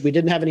partners. We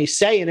didn't have any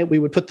say in it. We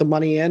would put the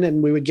money in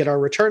and we would get our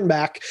return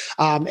back.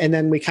 And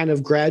then we kind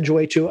of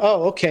graduate to,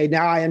 oh, okay,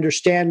 now I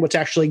understand what's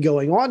actually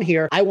going on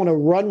here. I want to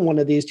run one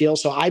of these deals.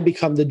 So I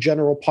become the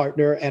general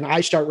partner and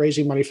I start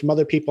raising money from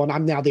other people. And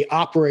I'm now the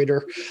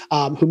operator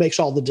who makes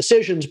all the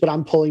decisions, but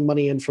I'm pulling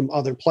money in from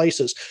other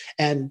places.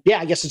 And yeah,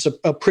 I guess it's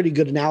a pretty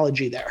good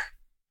analogy there.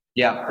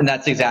 Yeah, and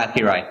that's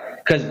exactly right.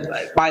 Because,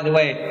 by the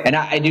way, and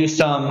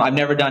I've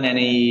never done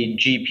any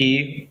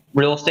GP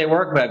real estate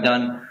work, but I've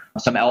done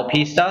some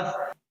LP stuff.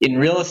 In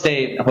real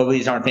estate, hopefully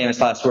these aren't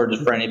famous last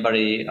words for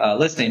anybody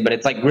listening, but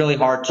it's like really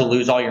hard to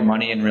lose all your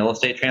money in real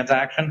estate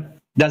transaction.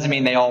 Doesn't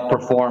mean they all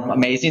perform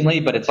amazingly,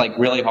 but it's like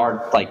really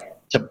hard, like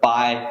to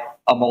buy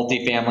a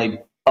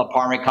multifamily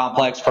apartment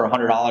complex for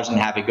 $100 and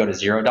have it go to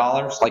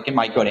 $0. Like, it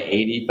might go to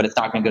 80, but it's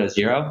not going to go to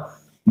zero.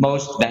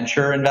 Most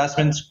venture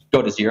investments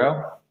go to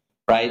zero,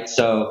 right?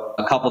 So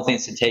a couple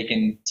things to take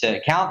into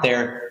account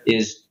there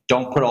is,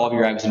 don't put all of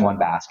your eggs in one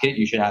basket.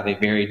 You should have a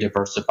very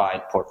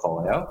diversified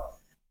portfolio.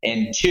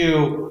 And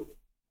 2,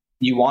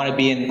 you want to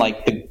be in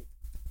like the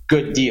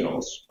good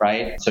deals,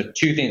 right? So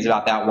 2 things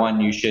about that. 1,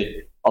 you should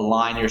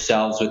align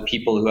yourselves with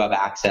people who have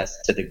access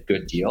to the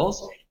good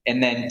deals.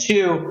 And then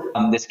 2,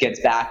 this gets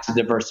back to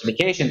the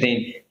diversification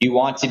thing. You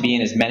want to be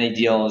in as many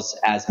deals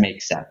as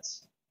make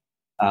sense.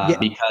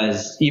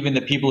 Because even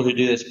the people who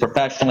do this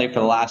professionally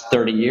for the last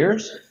 30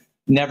 years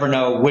never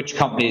know which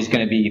company is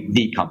going to be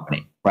the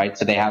company, right?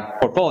 So they have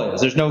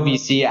portfolios. There's no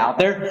VC out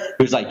there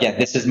who's like, yeah,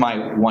 this is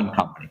my one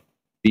company.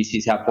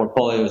 VCs have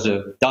portfolios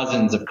of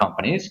dozens of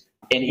companies.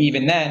 And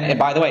even then, and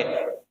by the way,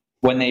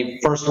 when they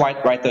first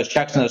write those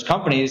checks in those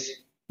companies,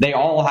 they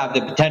all have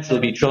the potential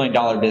to be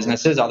trillion-dollar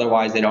businesses.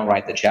 Otherwise, they don't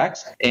write the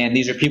checks. And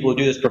these are people who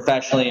do this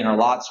professionally and are a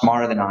lot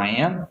smarter than I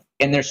am.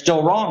 And they're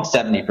still wrong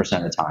 70%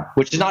 of the time,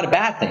 which is not a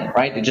bad thing,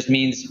 right? It just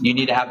means you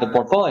need to have the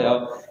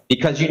portfolio,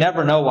 because you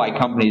never know why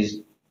companies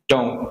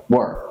don't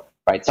work,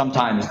 right?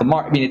 Sometimes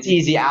it's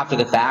easy after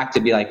the fact to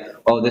be like,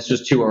 oh, this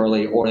was too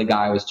early, or the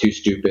guy was too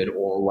stupid,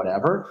 or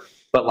whatever.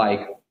 But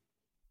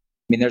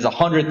there's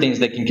 100 things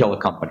that can kill a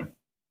company.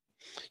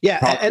 Yeah.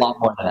 Probably a lot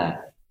more than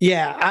that.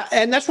 Yeah.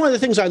 And that's one of the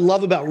things I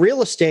love about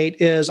real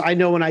estate is I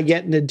know when I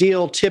get in a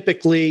deal,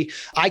 typically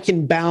I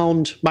can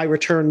bound my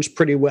returns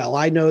pretty well.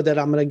 I know that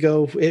I'm going to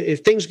go, if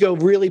things go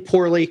really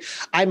poorly,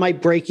 I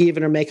might break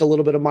even or make a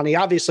little bit of money.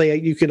 Obviously,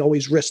 you can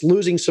always risk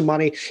losing some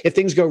money. If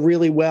things go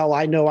really well,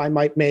 I know I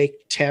might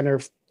make 10 or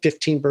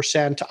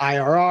 15%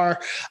 IRR.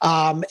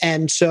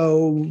 And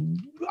so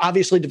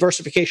obviously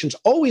diversification is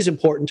always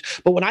important.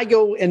 But when I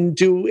go and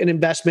do an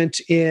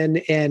investment in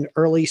an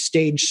early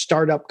stage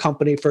startup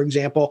company, for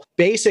example,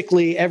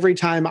 basically every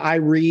time I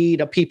read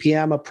a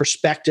PPM, a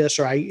prospectus,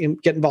 or I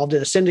get involved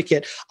in a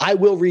syndicate, I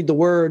will read the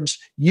words,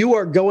 "You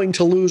are going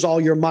to lose all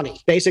your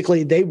money."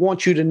 Basically, they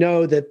want you to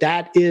know that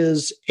that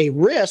is a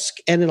risk.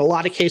 And in a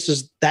lot of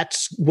cases,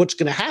 that's what's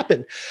going to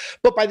happen.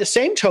 But by the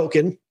same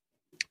token,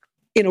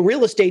 in a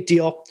real estate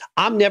deal,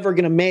 I'm never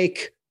going to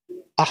make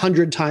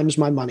 100 times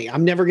my money.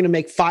 I'm never going to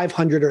make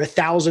 500 or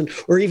 1,000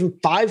 or even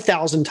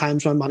 5,000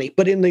 times my money.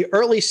 But in the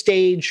early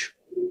stage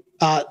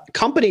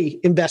company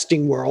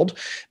investing world,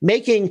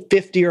 making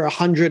 50 or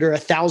 100 or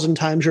 1,000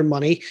 times your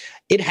money,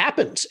 it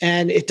happens.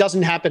 And it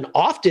doesn't happen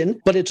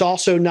often, but it's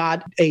also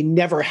not a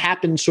never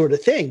happen sort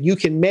of thing. You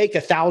can make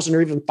 1,000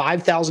 or even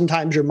 5,000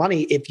 times your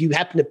money if you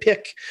happen to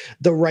pick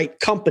the right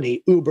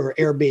company, Uber,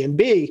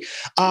 Airbnb.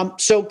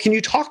 So can you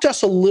talk to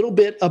us a little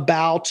bit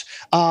about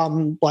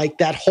like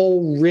that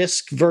whole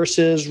risk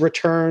versus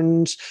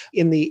returns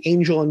in the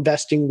angel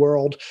investing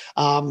world?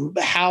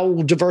 How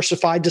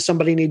diversified does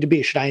somebody need to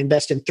be? Should I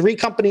invest in 3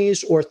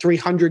 companies or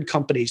 300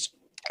 companies?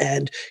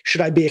 And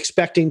should I be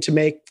expecting to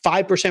make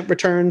 5%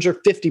 returns or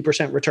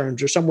 50%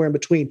 returns or somewhere in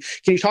between?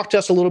 Can you talk to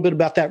us a little bit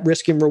about that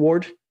risk and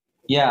reward?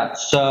 Yeah.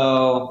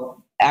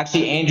 So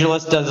actually,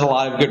 AngelList does a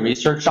lot of good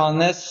research on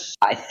this.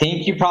 I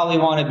think you probably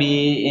want to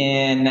be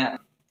in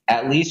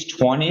at least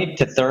 20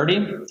 to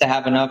 30 to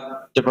have enough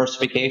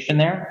diversification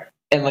there.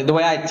 And like the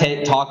way I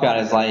talk about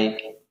it is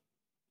like,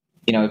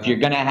 you know, if you're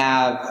going to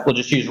have, we'll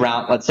just use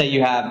round, let's say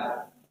you have,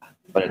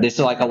 but this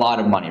is like a lot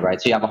of money,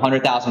 right? So you have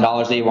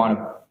 $100,000 that you want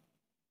to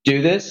do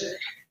this.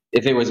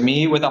 If it was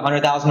me with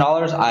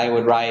 $100,000, I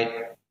would write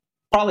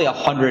probably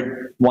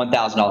 100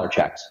 $1,000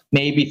 checks,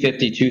 maybe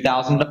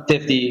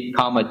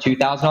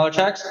 2,000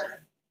 checks.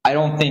 I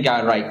don't think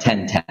I would write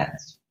 10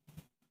 tens.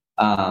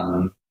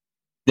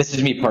 This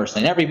is me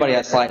personally. And everybody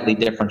has slightly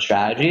different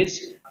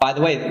strategies. By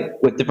the way,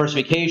 with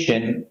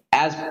diversification,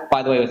 as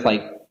by the way with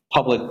like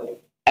public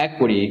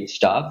equity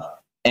stuff,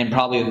 and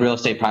probably with real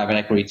estate private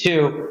equity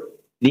too,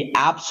 the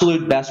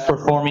absolute best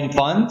performing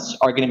funds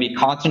are going to be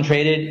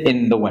concentrated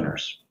in the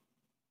winners.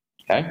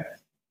 Okay.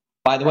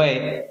 By the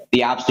way,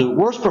 the absolute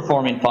worst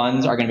performing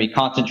funds are going to be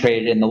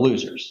concentrated in the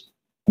losers.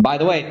 And by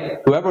the way,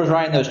 whoever was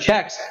writing those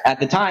checks at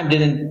the time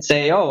didn't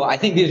say, "Oh, I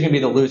think these are going to be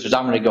the losers.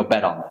 I'm going to go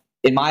bet on them."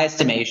 In my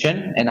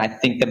estimation, and I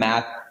think the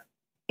math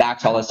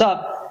backs all this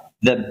up,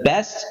 the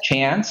best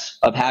chance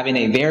of having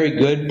a very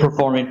good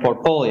performing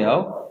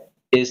portfolio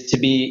is to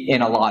be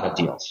in a lot of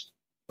deals,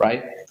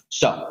 right?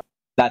 So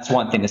that's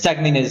one thing. The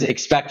second thing is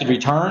expected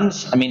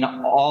returns. I mean,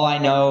 all I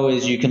know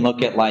is you can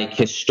look at like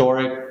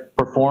historic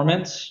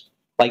performance.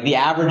 Like the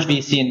average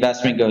VC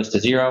investment goes to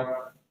 0.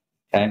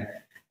 Okay.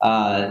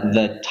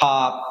 The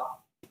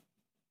top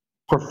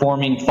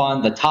performing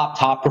fund, the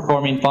top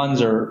performing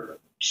funds are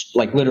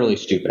like literally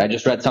stupid. I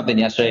just read something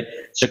yesterday.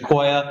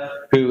 Sequoia,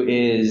 who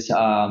is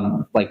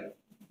like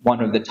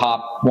one of the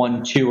top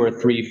 1, 2, or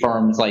 3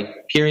 firms,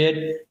 like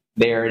period.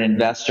 They're an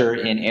investor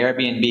in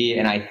Airbnb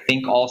and I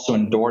think also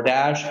in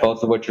DoorDash,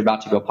 both of which are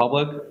about to go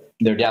public.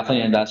 They're definitely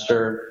an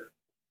investor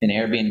in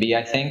Airbnb,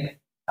 I think.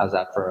 How's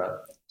that for a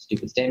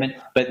stupid statement?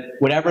 But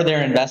whatever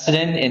they're invested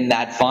in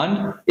that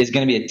fund is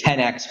going to be a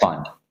 10x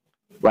fund,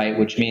 right?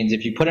 Which means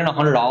if you put in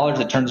 $100,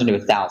 it turns into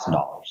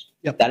 $1,000.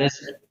 Yep.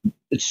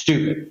 It's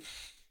stupid.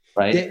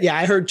 Right? Yeah,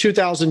 I heard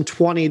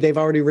 2020, they've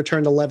already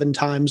returned 11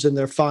 times in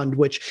their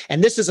fund,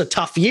 and this is a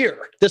tough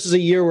year. This is a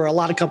year where a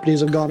lot of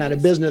companies have gone out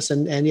of business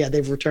and yeah,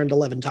 they've returned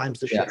 11 times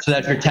this year. So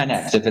that's your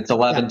 10X. If it's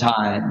 11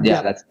 times,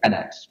 that's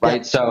 10X, right?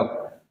 Yeah.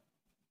 So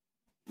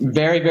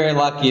very, very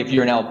lucky if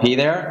you're an LP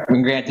there. I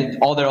mean, granted,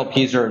 all their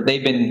LPs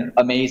they've been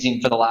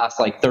amazing for the last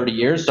like 30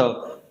 years.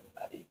 So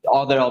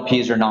all their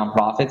LPs are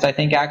nonprofits, I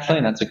think, actually.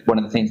 And that's one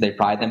of the things they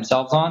pride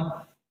themselves on.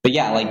 But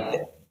yeah,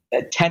 like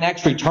a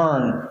 10x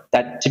return,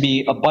 that to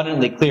be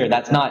abundantly clear,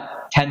 that's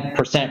not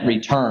 10%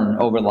 return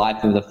over the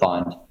life of the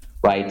fund,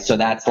 right? So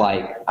that's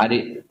like,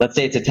 let's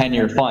say it's a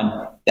 10-year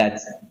fund,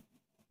 that's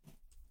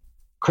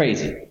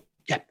crazy.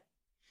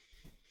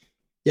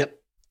 Yep.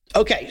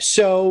 Okay,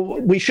 so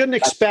we shouldn't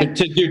expect...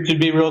 To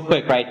be real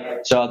quick,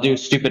 right? So I'll do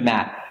stupid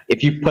math.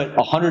 If you put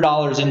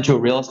 $100 into a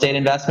real estate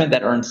investment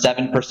that earns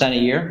 7% a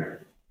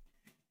year,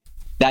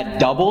 that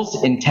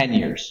doubles in 10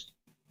 years.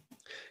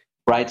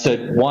 Right, so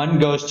 1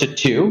 goes to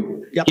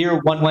 2. Yep. Here,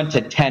 1 went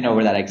to 10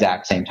 over that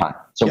exact same time.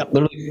 So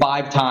literally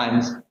 5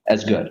 times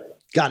as good.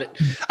 Got it.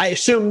 I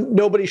assume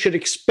nobody should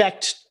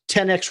expect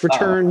 10x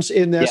returns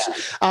in this.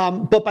 Yeah.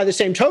 But by the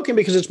same token,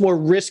 because it's more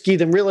risky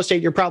than real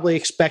estate, you're probably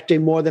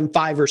expecting more than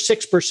 5 or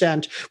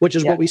 6%, which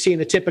is what we see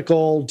in a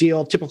typical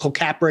deal, typical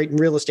cap rate in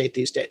real estate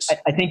these days.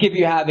 I think if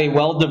you have a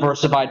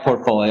well-diversified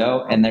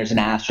portfolio, and there's an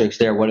asterisk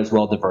there, what does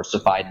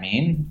well-diversified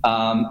mean?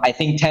 I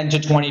think 10 to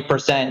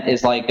 20%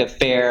 is like a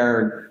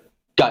fair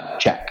gut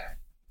check,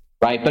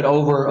 right? But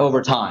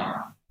over time,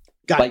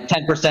 like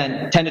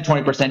 10%, 10 to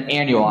 20%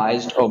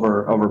 annualized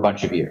over a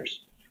bunch of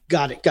years.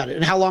 Got it.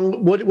 And how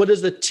long, what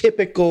is the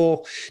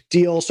typical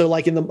deal? So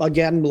like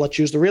again, let's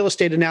use the real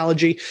estate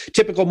analogy.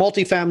 Typical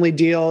multifamily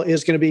deal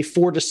is going to be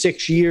 4 to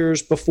 6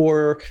 years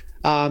before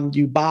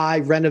you buy,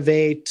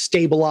 renovate,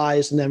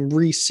 stabilize, and then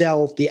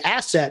resell the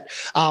asset.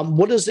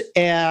 What does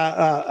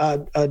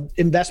a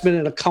investment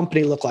in a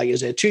company look like?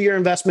 Is it a 2-year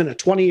investment, a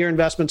 20-year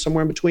investment,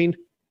 somewhere in between?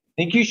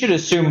 I think you should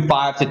assume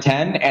 5 to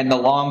 10, and the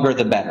longer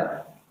the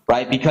better,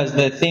 right? Because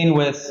the thing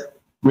with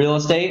real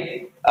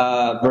estate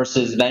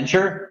versus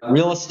venture,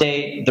 real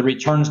estate, the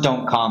returns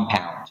don't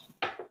compound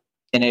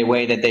in a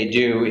way that they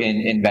do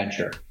in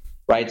venture,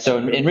 right? So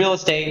in real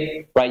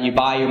estate, right, you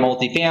buy your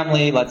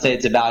multifamily, let's say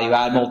it's a value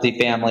add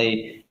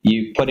multifamily,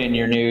 you put in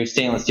your new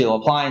stainless steel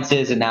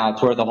appliances, and now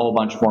it's worth a whole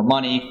bunch more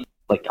money.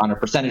 Like on a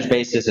percentage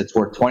basis, it's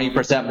worth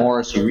 20%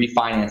 more, so you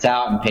refinance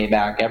out and pay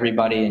back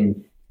everybody,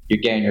 and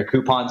you're getting your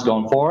coupons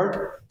going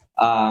forward.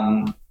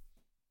 And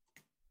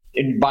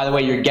by the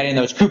way, you're getting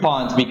those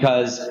coupons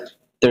because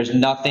there's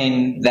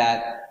nothing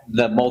that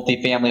the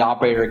multifamily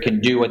operator can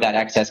do with that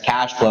excess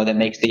cash flow that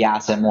makes the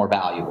asset more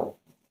valuable.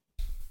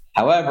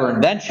 However, in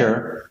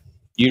venture,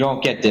 you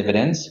don't get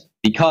dividends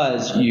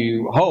because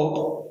you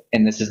hope,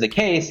 and this is the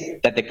case,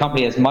 that the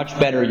company has much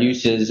better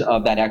uses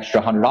of that extra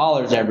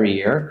 $100 every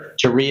year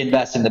to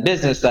reinvest in the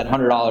business. That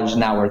 $100 is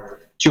now worth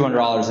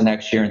 $200 the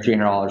next year, and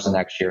 $300 the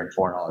next year, and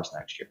 $400 the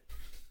next year.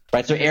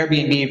 Right? So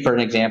Airbnb, for an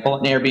example,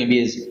 and Airbnb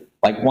is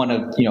like one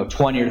of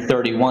 20 or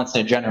 30 once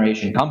in a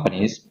generation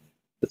companies.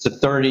 It's a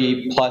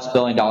 $30+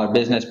 billion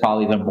business,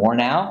 probably even more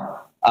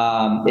now.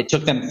 It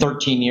took them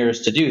 13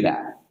 years to do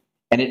that.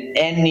 And at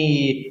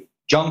any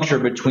juncture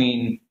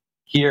between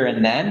here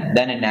and then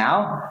and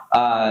now,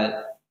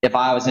 if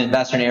I was an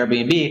investor in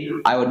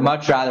Airbnb, I would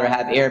much rather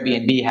have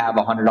Airbnb have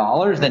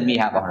 $100 than me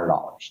have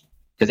 $100.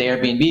 Because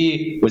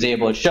Airbnb was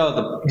able to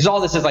show because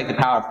all this is like the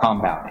power of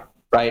compounding,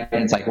 right?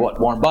 And it's like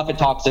what Warren Buffett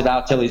talks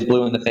about till he's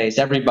blue in the face.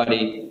 A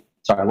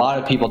lot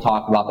of people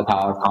talk about the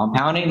power of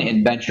compounding,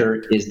 and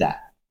venture is that.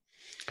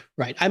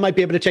 Right. I might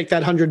be able to take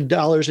that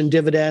 $100 in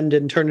dividend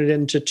and turn it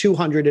into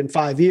 $200 in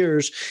 5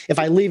 years. If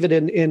I leave it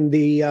in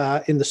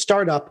the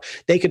startup,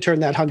 they could turn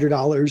that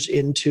 $100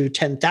 into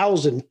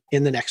 $10,000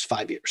 in the next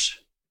 5 years.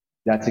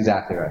 That's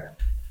exactly right.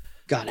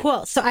 Got it.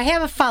 Cool. So I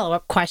have a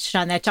follow-up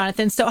question on that,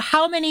 Jonathan. So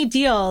how many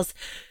deals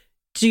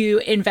do you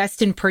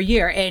invest in per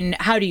year, and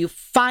how do you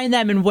find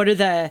them, and what are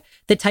the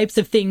types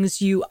of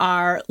things you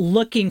are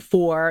looking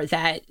for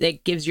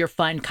that gives your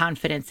fund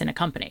confidence in a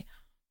company?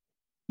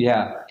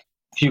 Yeah.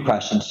 A few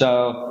questions.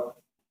 So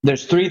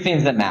there's 3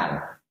 things that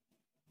matter.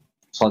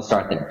 So let's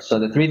start there. So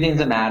the 3 things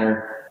that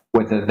matter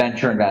with a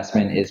venture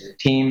investment is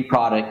team,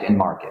 product, and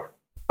market,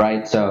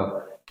 right?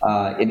 So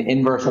in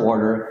inverse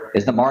order,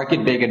 is the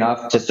market big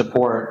enough to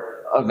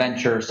support a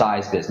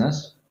venture-sized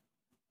business,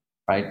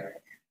 right?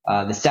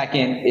 The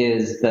second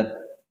is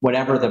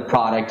whatever the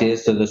product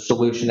is, so the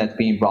solution that's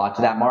being brought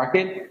to that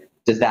market,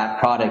 does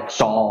that product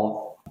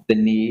solve the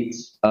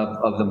needs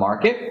of the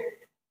market?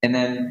 And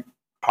then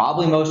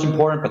probably most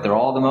important, but they're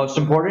all the most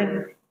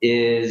important,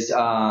 is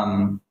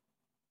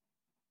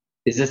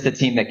this the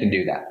team that can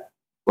do that,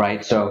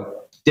 right?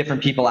 So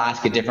different people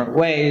ask it different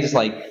ways,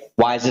 like,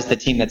 why is this the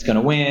team that's going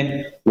to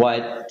win?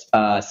 What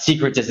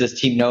secret does this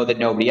team know that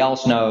nobody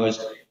else knows?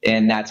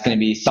 And that's going to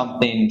be some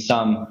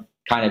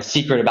kind of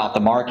secret about the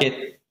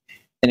market.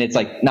 And it's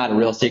like not a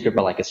real secret,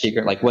 but like a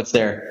secret, like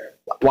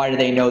why do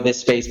they know this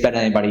space better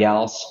than anybody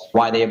else?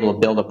 Why are they able to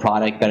build a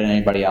product better than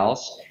anybody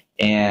else?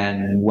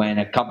 And when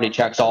a company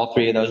checks all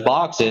 3 of those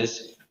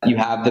boxes, you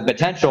have the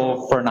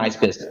potential for a nice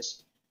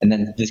business. And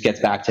then this gets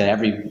back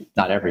to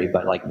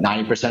but like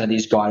 90% of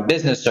these go out of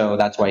business. So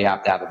that's why you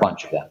have to have a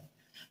bunch of them.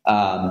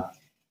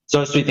 So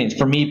those 3 things.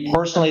 For me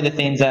personally, the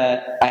things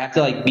that I have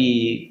to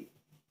be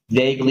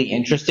vaguely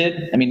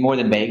interested. I mean, more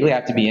than vaguely, I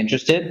have to be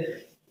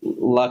interested.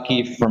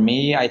 Lucky for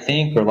me, I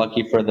think, or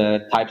lucky for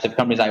the types of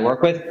companies I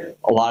work with,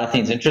 a lot of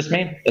things interest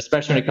me,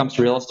 especially when it comes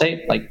to real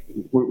estate. Like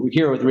we're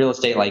here with real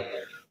estate, like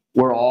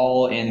we're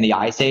all in the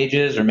ice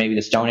ages or maybe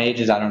the stone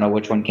ages. I don't know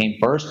which one came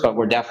first, but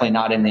we're definitely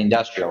not in the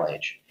industrial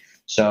age.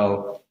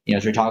 So,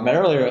 as we were talking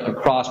about earlier,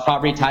 across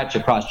property types,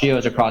 across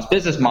geos, across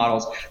business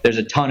models, there's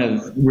a ton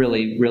of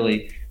really,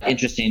 really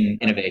interesting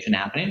innovation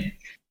happening.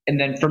 And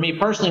then for me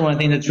personally, one of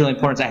the things that's really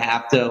important is I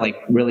have to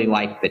really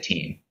like the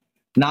team,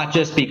 not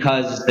just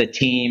because the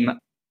team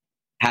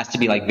has to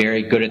be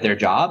very good at their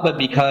job, but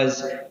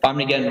because if I'm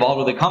going to get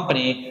involved with a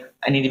company,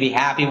 I need to be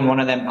happy when one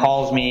of them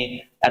calls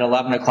me at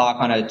 11 o'clock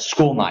on a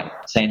school night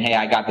saying, hey,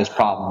 I got this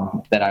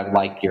problem that I would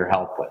like your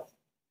help with.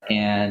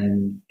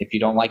 And if you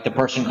don't like the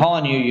person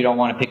calling you, you don't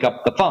want to pick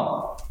up the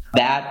phone.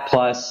 That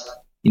plus,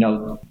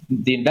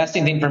 the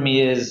investing thing for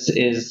me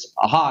is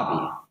a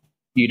hobby.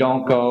 I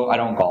don't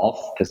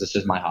golf because this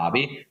is my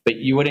hobby, but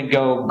you wouldn't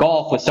go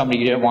golf with somebody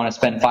you didn't want to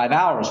spend 5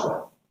 hours with,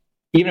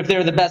 even if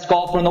they're the best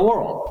golfer in the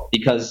world,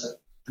 because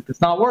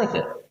it's not worth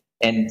it.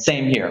 And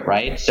same here,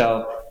 right?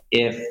 So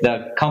if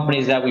the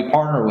companies that we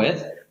partner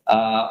with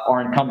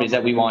aren't companies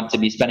that we want to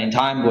be spending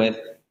time with,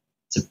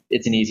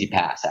 it's an easy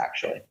pass,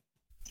 actually.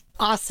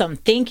 Awesome.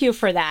 Thank you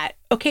for that.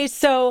 Okay,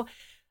 so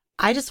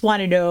I just want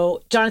to know,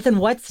 Jonathan,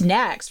 what's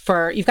next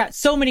you've got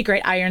so many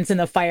great irons in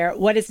the fire.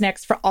 What is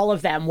next for all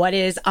of them? What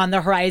is on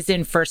the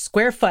horizon for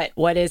Square Foot?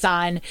 What is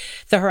on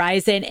the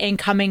horizon and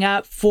coming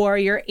up for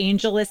your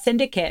AngelList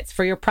syndicates,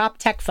 for your prop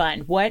tech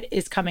fund? What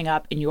is coming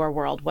up in your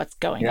world? What's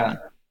going on?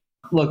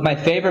 Look, my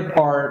favorite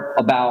part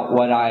about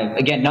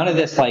again, none of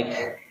this,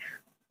 like,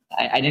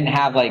 I didn't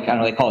have, like, I don't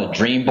know, they call it a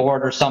dream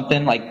board or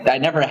something. Like, I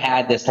never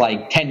had this,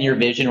 like, 10-year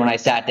vision when I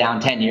sat down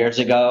 10 years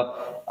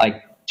ago,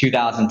 like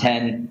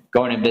 2010,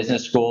 going to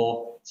business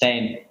school,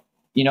 saying,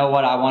 you know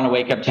what, I want to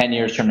wake up 10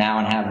 years from now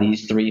and have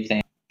these three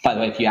things. By the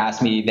way, if you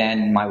asked me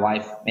then, my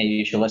wife, maybe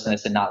you should listen to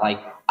this and not, like,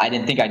 I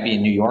didn't think I'd be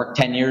in New York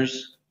 10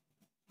 years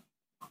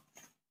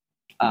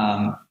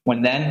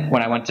when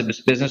I went to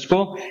business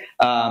school.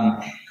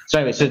 So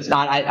anyway, so it's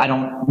not, I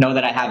don't know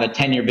that I have a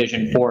 10-year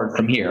vision forward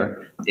from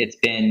here. It's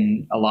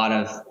been a lot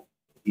of,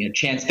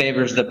 chance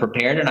favors the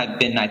prepared, and I've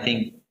been, I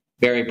think,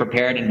 very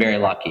prepared and very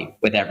lucky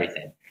with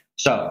everything.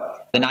 So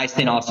the nice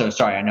thing also,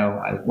 sorry, I know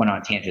I went on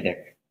a tangent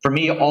there. For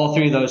me, all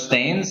three of those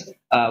things,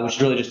 which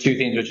is really just two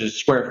things, which is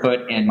Square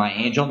Foot and my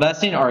angel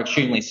investing, are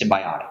extremely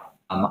symbiotic.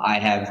 I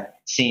have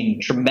seen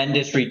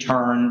tremendous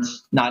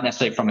returns, not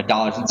necessarily from a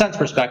dollars and cents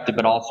perspective,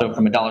 but also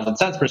from a dollars and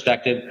cents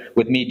perspective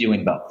with me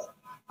doing both,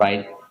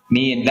 right?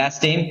 Me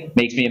investing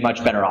makes me a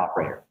much better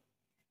operator.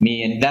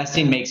 Me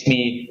investing makes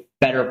me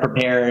better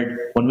prepared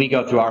when we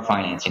go through our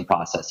financing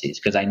processes,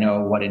 because I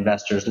know what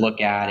investors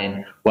look at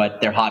and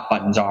what their hot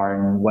buttons are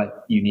and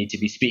what you need to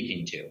be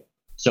speaking to.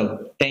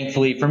 So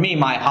thankfully for me,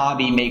 my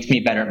hobby makes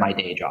me better at my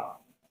day job,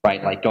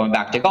 right? Like going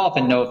back to golf,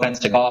 and no offense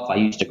to golf, I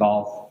used to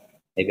golf.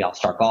 Maybe I'll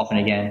start golfing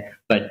again.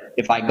 But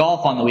if I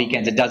golf on the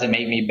weekends, it doesn't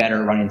make me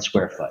better running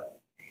Square Foot.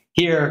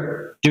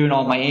 Here, doing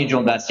all my angel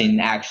investing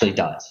actually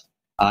does.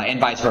 And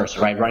vice versa,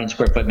 right? Running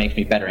Square Foot makes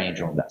me a better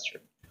angel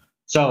investor.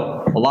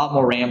 So a lot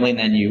more rambling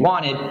than you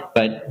wanted,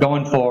 but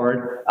going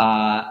forward,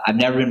 I've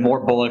never been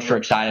more bullish or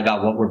excited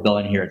about what we're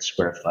building here at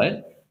Square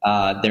Foot.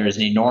 There is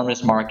an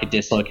enormous market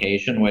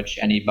dislocation, which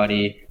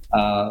anybody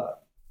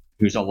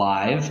who's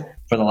alive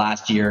for the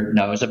last year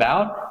knows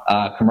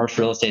about.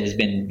 Commercial real estate has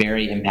been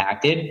very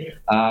impacted.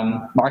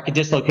 Market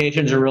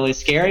dislocations are really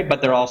scary,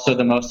 but they're also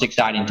the most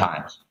exciting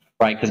times,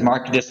 right? Because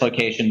market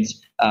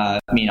dislocations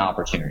mean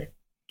opportunity.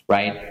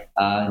 Right?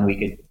 And we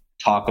could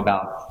talk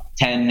about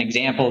 10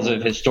 examples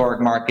of historic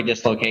market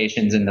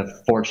dislocations and the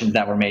fortunes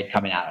that were made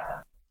coming out of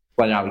them.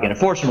 Whether or not we get a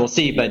fortune, we'll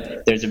see,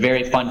 but there's a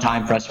very fun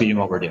time for us to be doing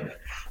what we're doing.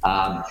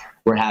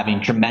 We're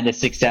having tremendous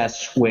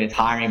success with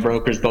hiring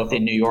brokers both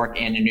in New York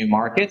and in new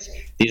markets.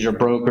 These are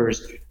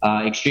brokers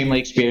extremely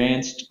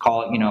experienced,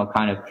 call it,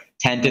 kind of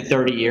 10 to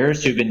 30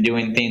 years, who've been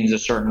doing things a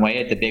certain way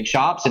at the big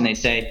shops, and they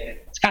say,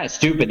 it's kind of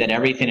stupid that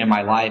everything in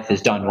my life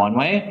is done one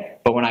way,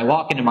 but when I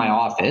walk into my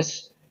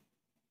office,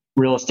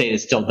 real estate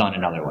is still done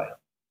another way.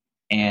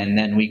 And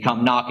then we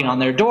come knocking on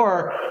their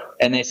door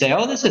and they say,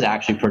 oh, this is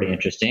actually pretty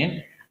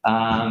interesting.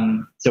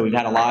 So we've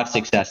had a lot of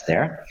success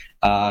there.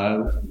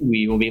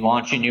 We will be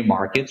launching new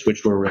markets,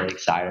 which we're really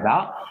excited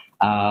about.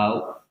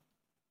 I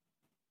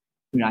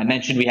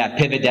mentioned we have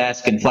Pivot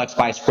Desk and Flex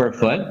by Square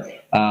Foot,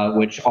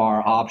 which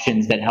are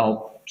options that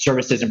help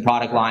services and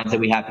product lines that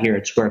we have here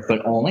at Square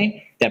Foot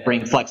only that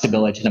bring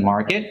flexibility to the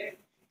market.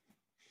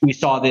 We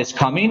saw this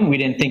coming. We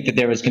didn't think that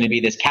there was going to be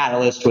this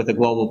catalyst with a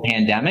global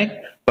pandemic,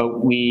 but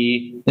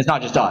it's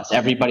not just us.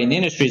 Everybody in the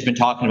industry has been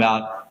talking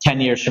about 10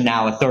 years from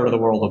now, a third of the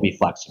world will be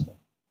flexible.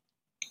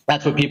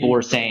 That's what people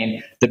were saying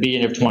at the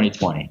beginning of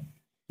 2020.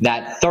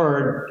 That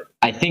third,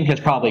 I think, has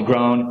probably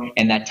grown,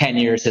 and that 10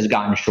 years has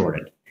gotten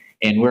shorted.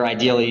 And we're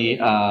ideally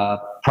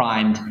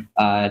primed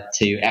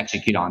to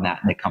execute on that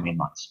in the coming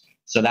months.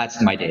 So that's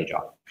my day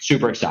job.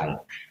 Super excited.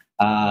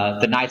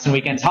 The nights and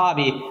weekends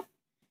hobby.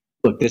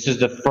 Look, this is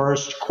the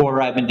first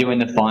quarter I've been doing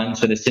the fund,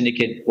 so the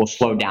syndicate will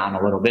slow down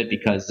a little bit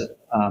because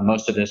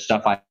most of this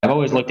stuff I've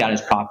always looked at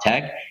as prop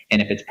tech,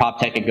 and if it's prop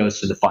tech, it goes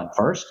to the fund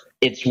first.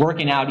 It's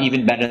working out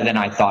even better than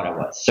I thought it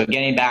was. So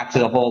getting back to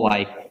the whole,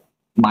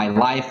 my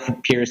life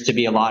appears to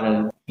be a lot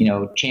of,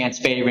 chance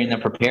favoring the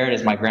prepared.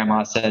 As my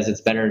grandma says,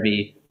 it's better to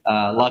be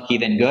lucky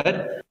than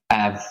good.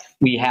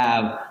 We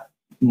have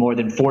more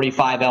than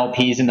 45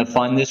 LPs in the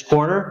fund this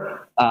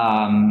quarter.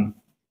 And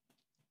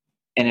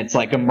it's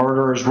like a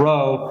murderer's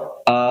row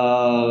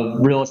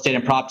of real estate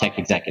and prop tech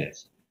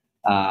executives,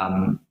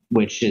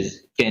 which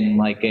has been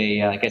like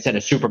I said, a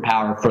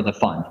superpower for the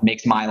fund.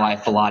 Makes my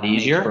life a lot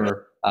easier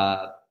for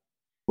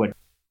what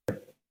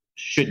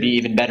should be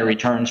even better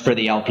returns for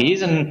the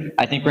LPs. And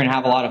I think we're going to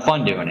have a lot of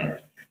fun doing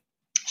it.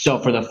 So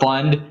for the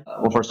fund,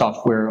 well, first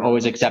off, we're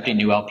always accepting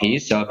new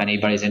LPs. So if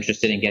anybody's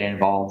interested in getting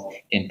involved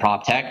in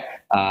prop tech,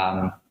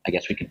 I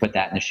guess we can put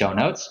that in the show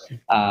notes,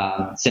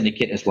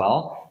 syndicate as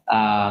well.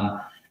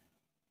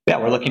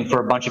 We're looking for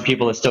a bunch of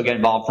people that still get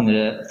involved from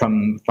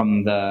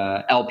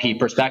the LP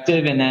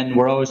perspective, and then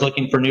we're always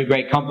looking for new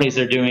great companies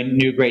that are doing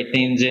new great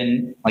things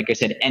in, like I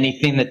said,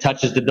 anything that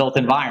touches the built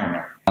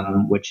environment,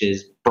 which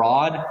is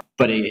broad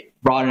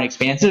and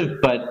expansive,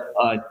 but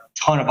a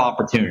ton of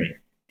opportunity.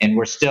 And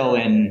we're still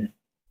in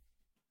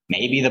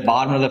maybe the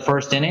bottom of the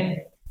first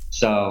inning,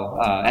 So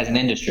as an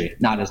industry,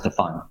 not as the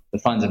fund. The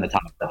fund's in the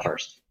top of the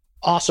first.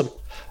 Awesome.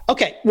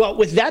 Okay. Well,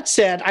 with that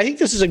said, I think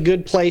this is a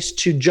good place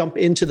to jump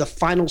into the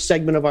final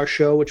segment of our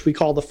show, which we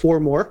call the 4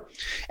 More.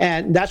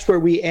 And that's where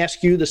we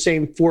ask you the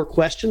same 4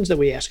 questions that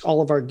we ask all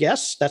of our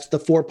guests. That's the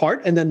 4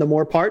 part. And then the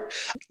more part,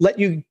 let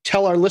you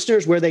tell our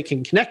listeners where they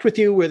can connect with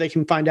you, where they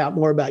can find out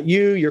more about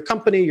you, your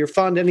company, your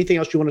fund, anything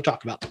else you want to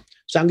talk about.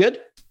 Sound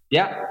good?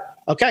 Yeah.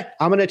 Okay.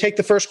 I'm going to take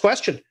the first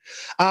question.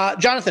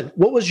 Jonathan,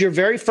 what was your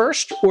very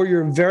first or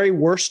your very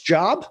worst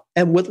job?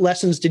 And what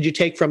lessons did you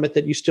take from it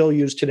that you still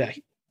use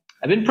today?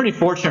 I've been pretty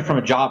fortunate from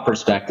a job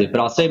perspective,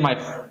 but I'll say my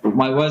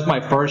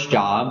first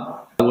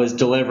job was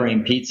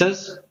delivering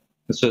pizzas.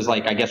 This was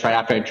like, I guess right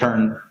after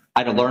I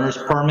had a learner's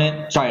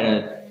permit. Sorry, I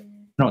don't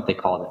know what they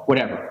called it,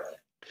 whatever.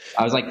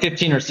 I was like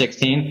 15 or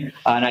 16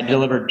 and I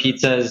delivered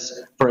pizzas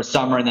for a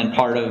summer and then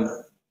part of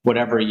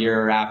whatever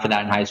year after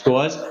that in high school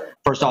was.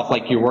 First off,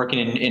 like you're working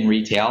in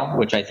retail,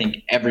 which I think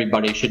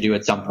everybody should do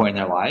at some point in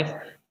their life.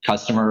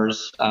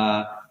 Customers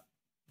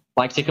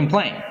like to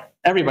complain.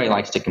 Everybody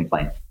likes to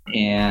complain.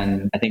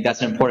 And I think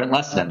that's an important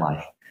lesson in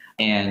life.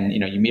 And,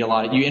 you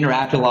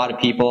interact with a lot of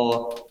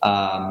people.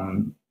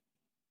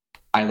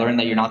 I learned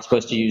that you're not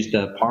supposed to use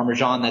the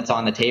Parmesan that's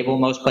on the table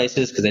in most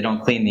places because they don't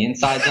clean the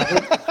insides of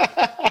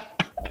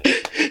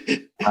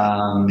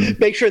it.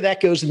 Make sure that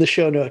goes in the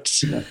show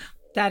notes.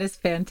 That is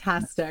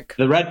fantastic.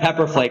 The red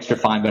pepper flakes are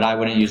fine, but I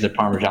wouldn't use the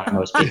Parmesan in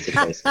most pizza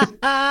places.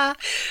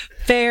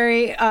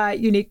 Very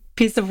unique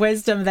piece of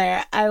wisdom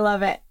there. I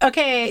love it.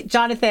 Okay,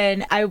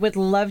 Jonathan, I would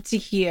love to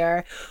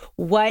hear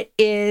what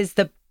is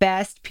the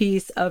best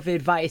piece of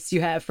advice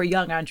you have for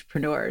young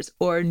entrepreneurs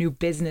or new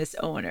business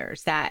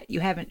owners that you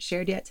haven't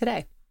shared yet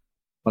today?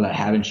 Well, I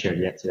haven't shared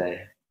yet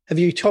today. Have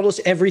you told us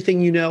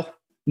everything you know?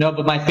 No,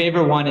 but my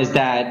favorite one is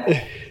that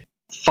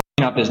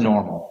fucking up is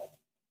normal.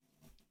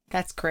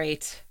 That's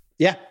great.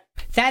 Yeah.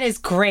 That is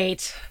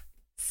great.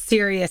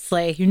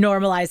 Seriously, you're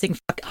normalizing.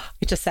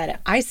 I just said it.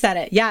 I said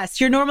it.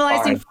 Yes, you're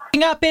normalizing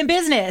fucking up in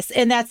business.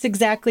 And that's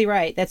exactly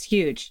right. That's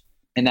huge.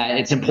 And that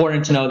it's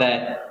important to know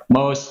that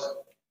most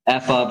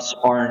F-ups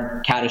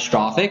aren't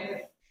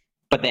catastrophic,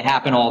 but they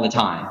happen all the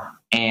time.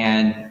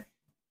 And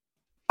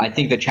I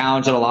think the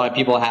challenge that a lot of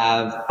people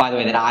have, by the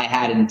way, that I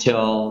had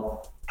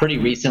until pretty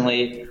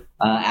recently,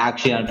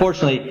 actually,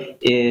 unfortunately,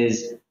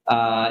 is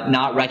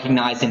not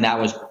recognizing that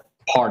was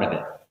part of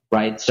it,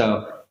 right?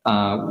 So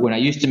when I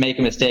used to make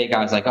a mistake,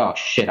 I was like, oh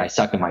shit, I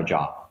suck at my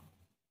job.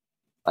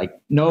 Like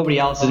nobody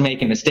else is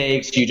making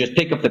mistakes. You just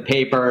pick up the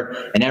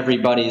paper and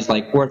everybody's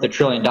like worth $1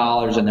 trillion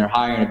and they're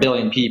hiring 1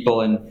 billion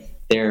people and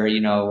they're,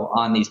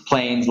 on these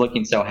planes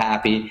looking so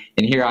happy.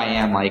 And here I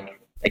am, like,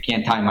 I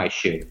can't tie my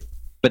shoe,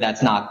 but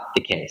that's not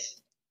the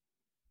case.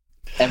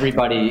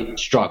 Everybody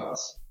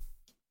struggles.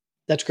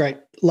 That's great.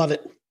 Love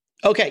it.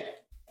 Okay.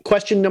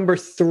 Question number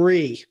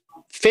 3,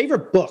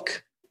 favorite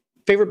book.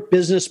 Favorite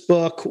business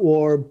book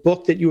or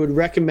book that you would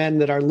recommend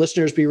that our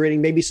listeners be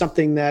reading? Maybe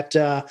something that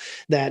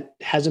that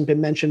hasn't been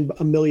mentioned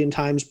a million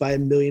times by a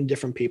million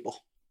different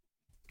people.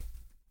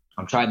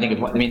 I'm trying to think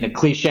of the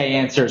cliche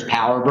answer is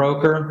Power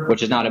Broker,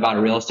 which is not about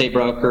a real estate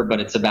broker, but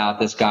it's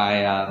about this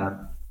guy,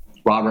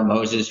 Robert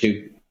Moses,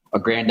 who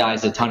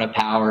aggrandized a ton of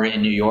power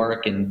in New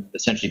York and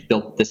essentially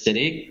built the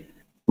city.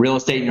 Real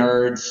estate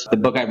nerds. The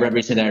book I read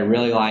recently that I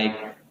really like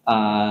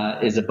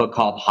is a book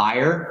called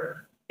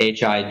Higher,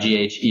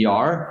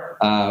 Higher,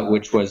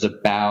 which was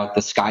about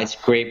the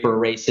skyscraper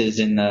races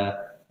in the,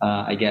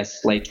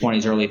 late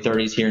 20s, early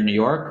 30s here in New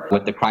York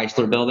with the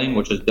Chrysler building,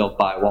 which was built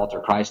by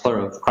Walter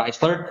Chrysler of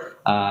Chrysler.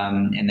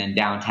 And then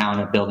downtown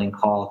a building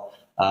called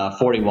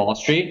 40 Wall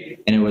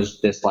Street. And it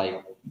was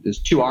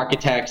there's 2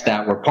 architects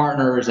that were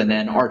partners and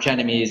then arch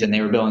enemies, and they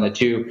were building the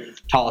 2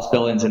 tallest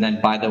buildings. And then,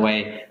 by the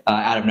way,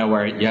 out of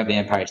nowhere, you have the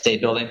Empire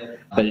State Building.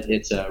 But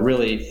it's a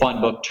really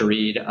fun book to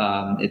read.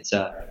 It's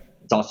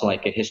also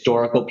like a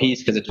historical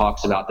piece because it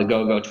talks about the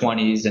go-go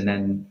 20s and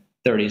then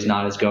 30s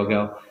not as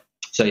go-go.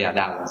 So yeah,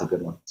 that one's a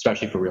good one,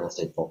 especially for real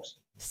estate folks.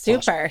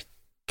 Super. Awesome.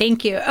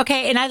 Thank you.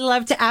 Okay. And I'd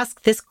love to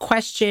ask this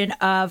question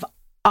of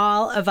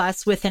all of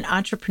us with an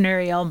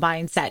entrepreneurial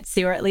mindset,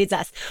 see where it leads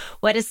us.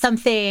 What is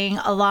something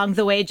along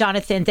the way,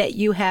 Jonathan, that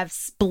you have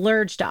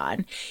splurged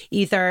on,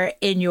 either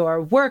in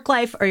your work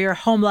life or your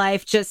home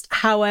life, just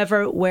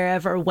however,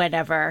 wherever,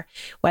 whenever,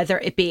 whether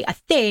it be a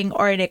thing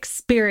or an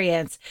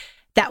experience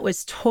that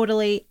was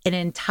totally and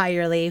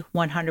entirely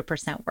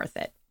 100% worth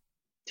it?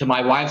 To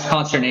my wife's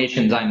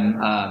consternations,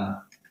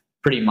 I'm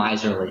pretty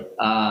miserly.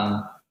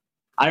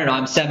 I don't know.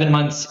 I'm 7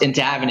 months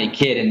into having a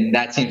kid, and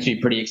that seems to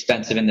be pretty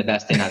expensive and the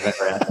best thing I've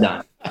ever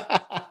done.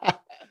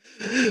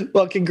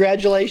 Well,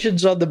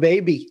 congratulations on the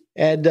baby.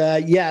 And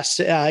yes,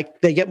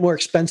 they get more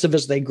expensive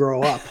as they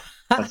grow up.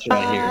 That's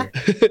right here.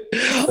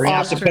 We're going to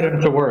have to put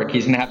him to work.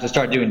 He's going to have to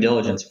start doing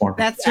diligence for me.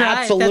 That's right.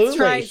 Absolutely. That's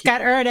right. He's got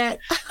to earn it.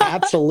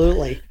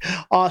 Absolutely.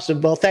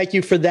 Awesome. Well, thank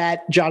you for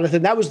that,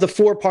 Jonathan. That was the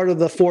 4 part of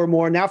the 4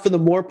 more. Now for the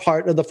more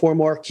part of the 4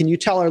 more, can you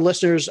tell our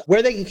listeners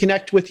where they can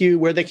connect with you,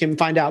 where they can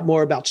find out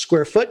more about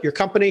Square Foot, your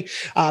company,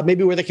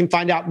 maybe where they can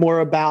find out more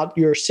about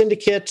your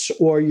syndicates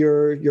or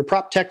your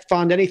prop tech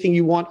fund, anything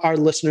you want our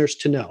listeners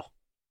to know?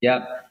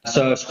 Yeah.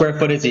 So Square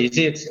Foot is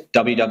easy. It's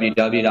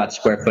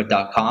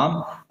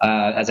www.squarefoot.com.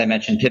 As I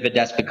mentioned, Pivot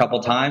Desk a couple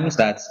times.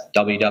 That's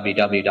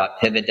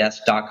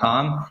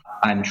www.pivotdesk.com.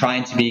 I'm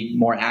trying to be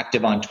more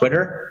active on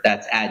Twitter.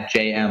 That's at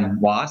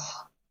JMWass,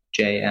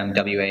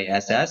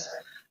 JMWASS.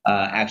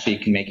 Actually, you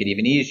can make it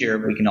even easier.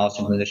 We can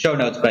also include the show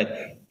notes, but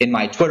in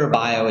my Twitter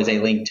bio is a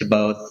link to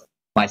both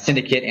my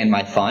syndicate and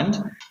my fund.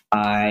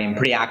 I'm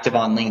pretty active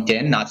on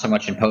LinkedIn, not so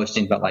much in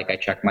posting, but I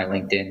check my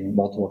LinkedIn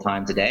multiple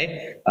times a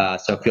day.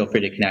 So feel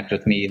free to connect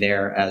with me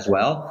there as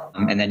well.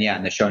 And then,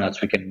 in the show notes,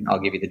 I'll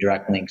give you the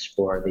direct links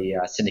for the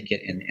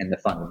syndicate and the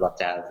fund. We'd love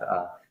to have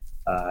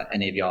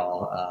any of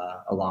y'all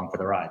along for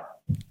the ride.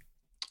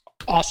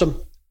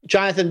 Awesome.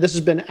 Jonathan, this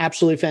has been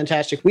absolutely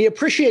fantastic. We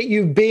appreciate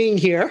you being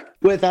here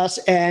with us.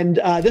 And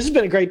this has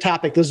been a great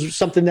topic. This is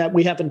something that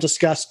we haven't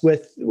discussed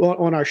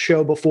on our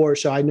show before.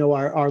 So I know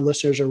our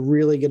listeners are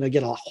really going to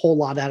get a whole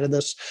lot out of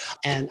this.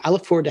 And I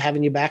look forward to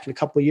having you back in a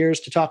couple of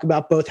years to talk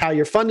about both how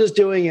your fund is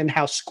doing and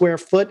how Square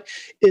Foot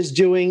is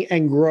doing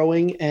and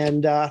growing.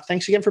 And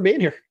thanks again for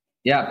being here.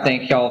 Yeah,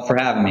 thank y'all for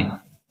having me.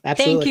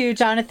 Absolutely. Thank you,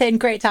 Jonathan.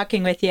 Great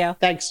talking with you.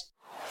 Thanks.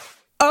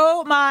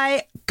 Oh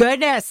my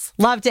goodness.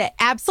 Loved it.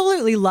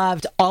 Absolutely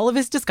loved all of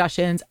his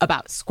discussions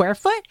about Square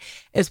Foot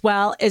as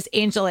well as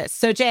AngelList.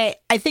 So Jay,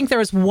 I think there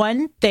was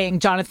one thing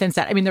Jonathan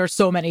said. I mean, there are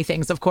so many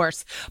things, of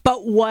course,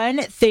 but one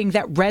thing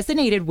that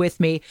resonated with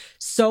me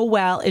so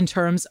well in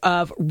terms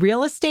of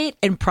real estate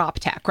and prop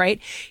tech, right?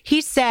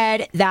 He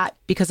said that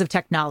because of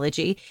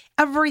technology,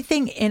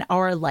 everything in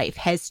our life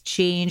has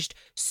changed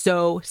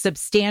so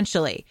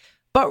substantially.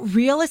 But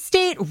real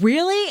estate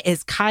really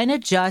is kind of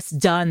just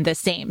done the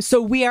same.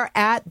 So we are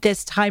at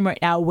this time right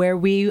now where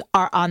we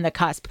are on the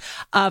cusp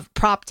of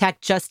prop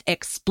tech just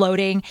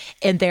exploding.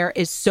 And there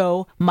is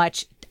so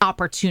much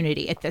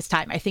opportunity at this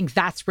time. I think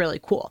that's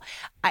really cool.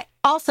 I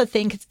also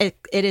think it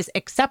is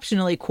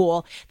exceptionally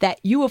cool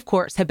that you, of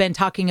course, have been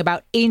talking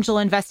about angel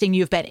investing.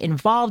 You've been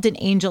involved in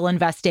angel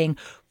investing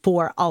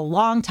for a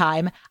long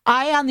time.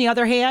 I, on the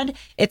other hand,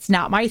 it's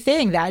not my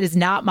thing. That is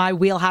not my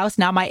wheelhouse,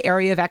 not my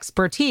area of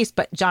expertise.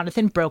 But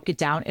Jonathan broke it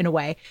down in a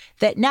way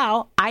that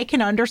now I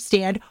can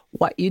understand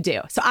what you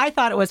do. So I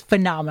thought it was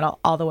phenomenal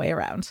all the way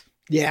around.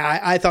 Yeah,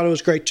 I thought it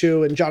was great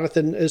too. And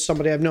Jonathan is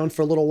somebody I've known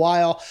for a little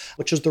while,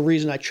 which is the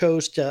reason I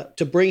chose to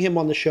bring him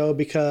on the show,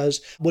 because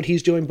what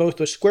he's doing both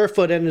with Square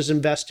Foot and his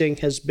investing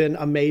has been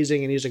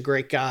amazing. And he's a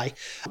great guy.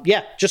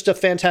 Yeah, just a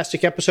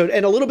fantastic episode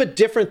and a little bit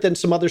different than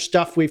some other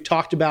stuff we've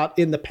talked about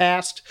in the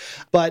past,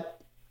 but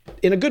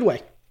in a good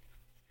way.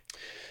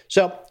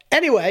 So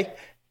anyway,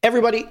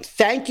 everybody,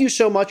 thank you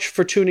so much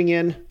for tuning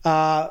in.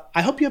 I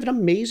hope you have an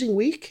amazing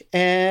week.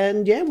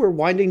 And yeah, we're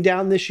winding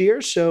down this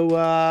year. So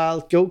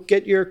go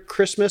get your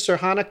Christmas or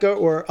Hanukkah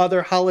or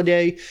other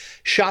holiday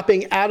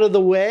shopping out of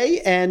the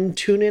way and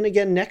tune in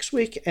again next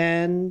week.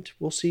 And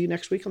we'll see you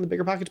next week on the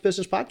Bigger Pockets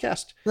Business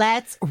Podcast.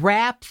 Let's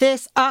wrap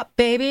this up,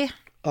 baby.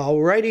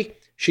 All righty.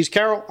 She's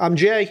Carol. I'm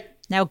Jay.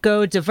 Now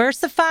go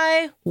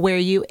diversify where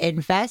you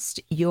invest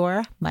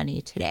your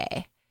money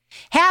today.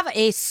 Have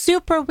a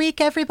super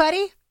week,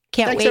 everybody.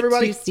 Can't Thanks, wait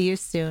everybody. to see you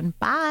soon.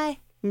 Bye.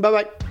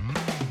 Bye-bye.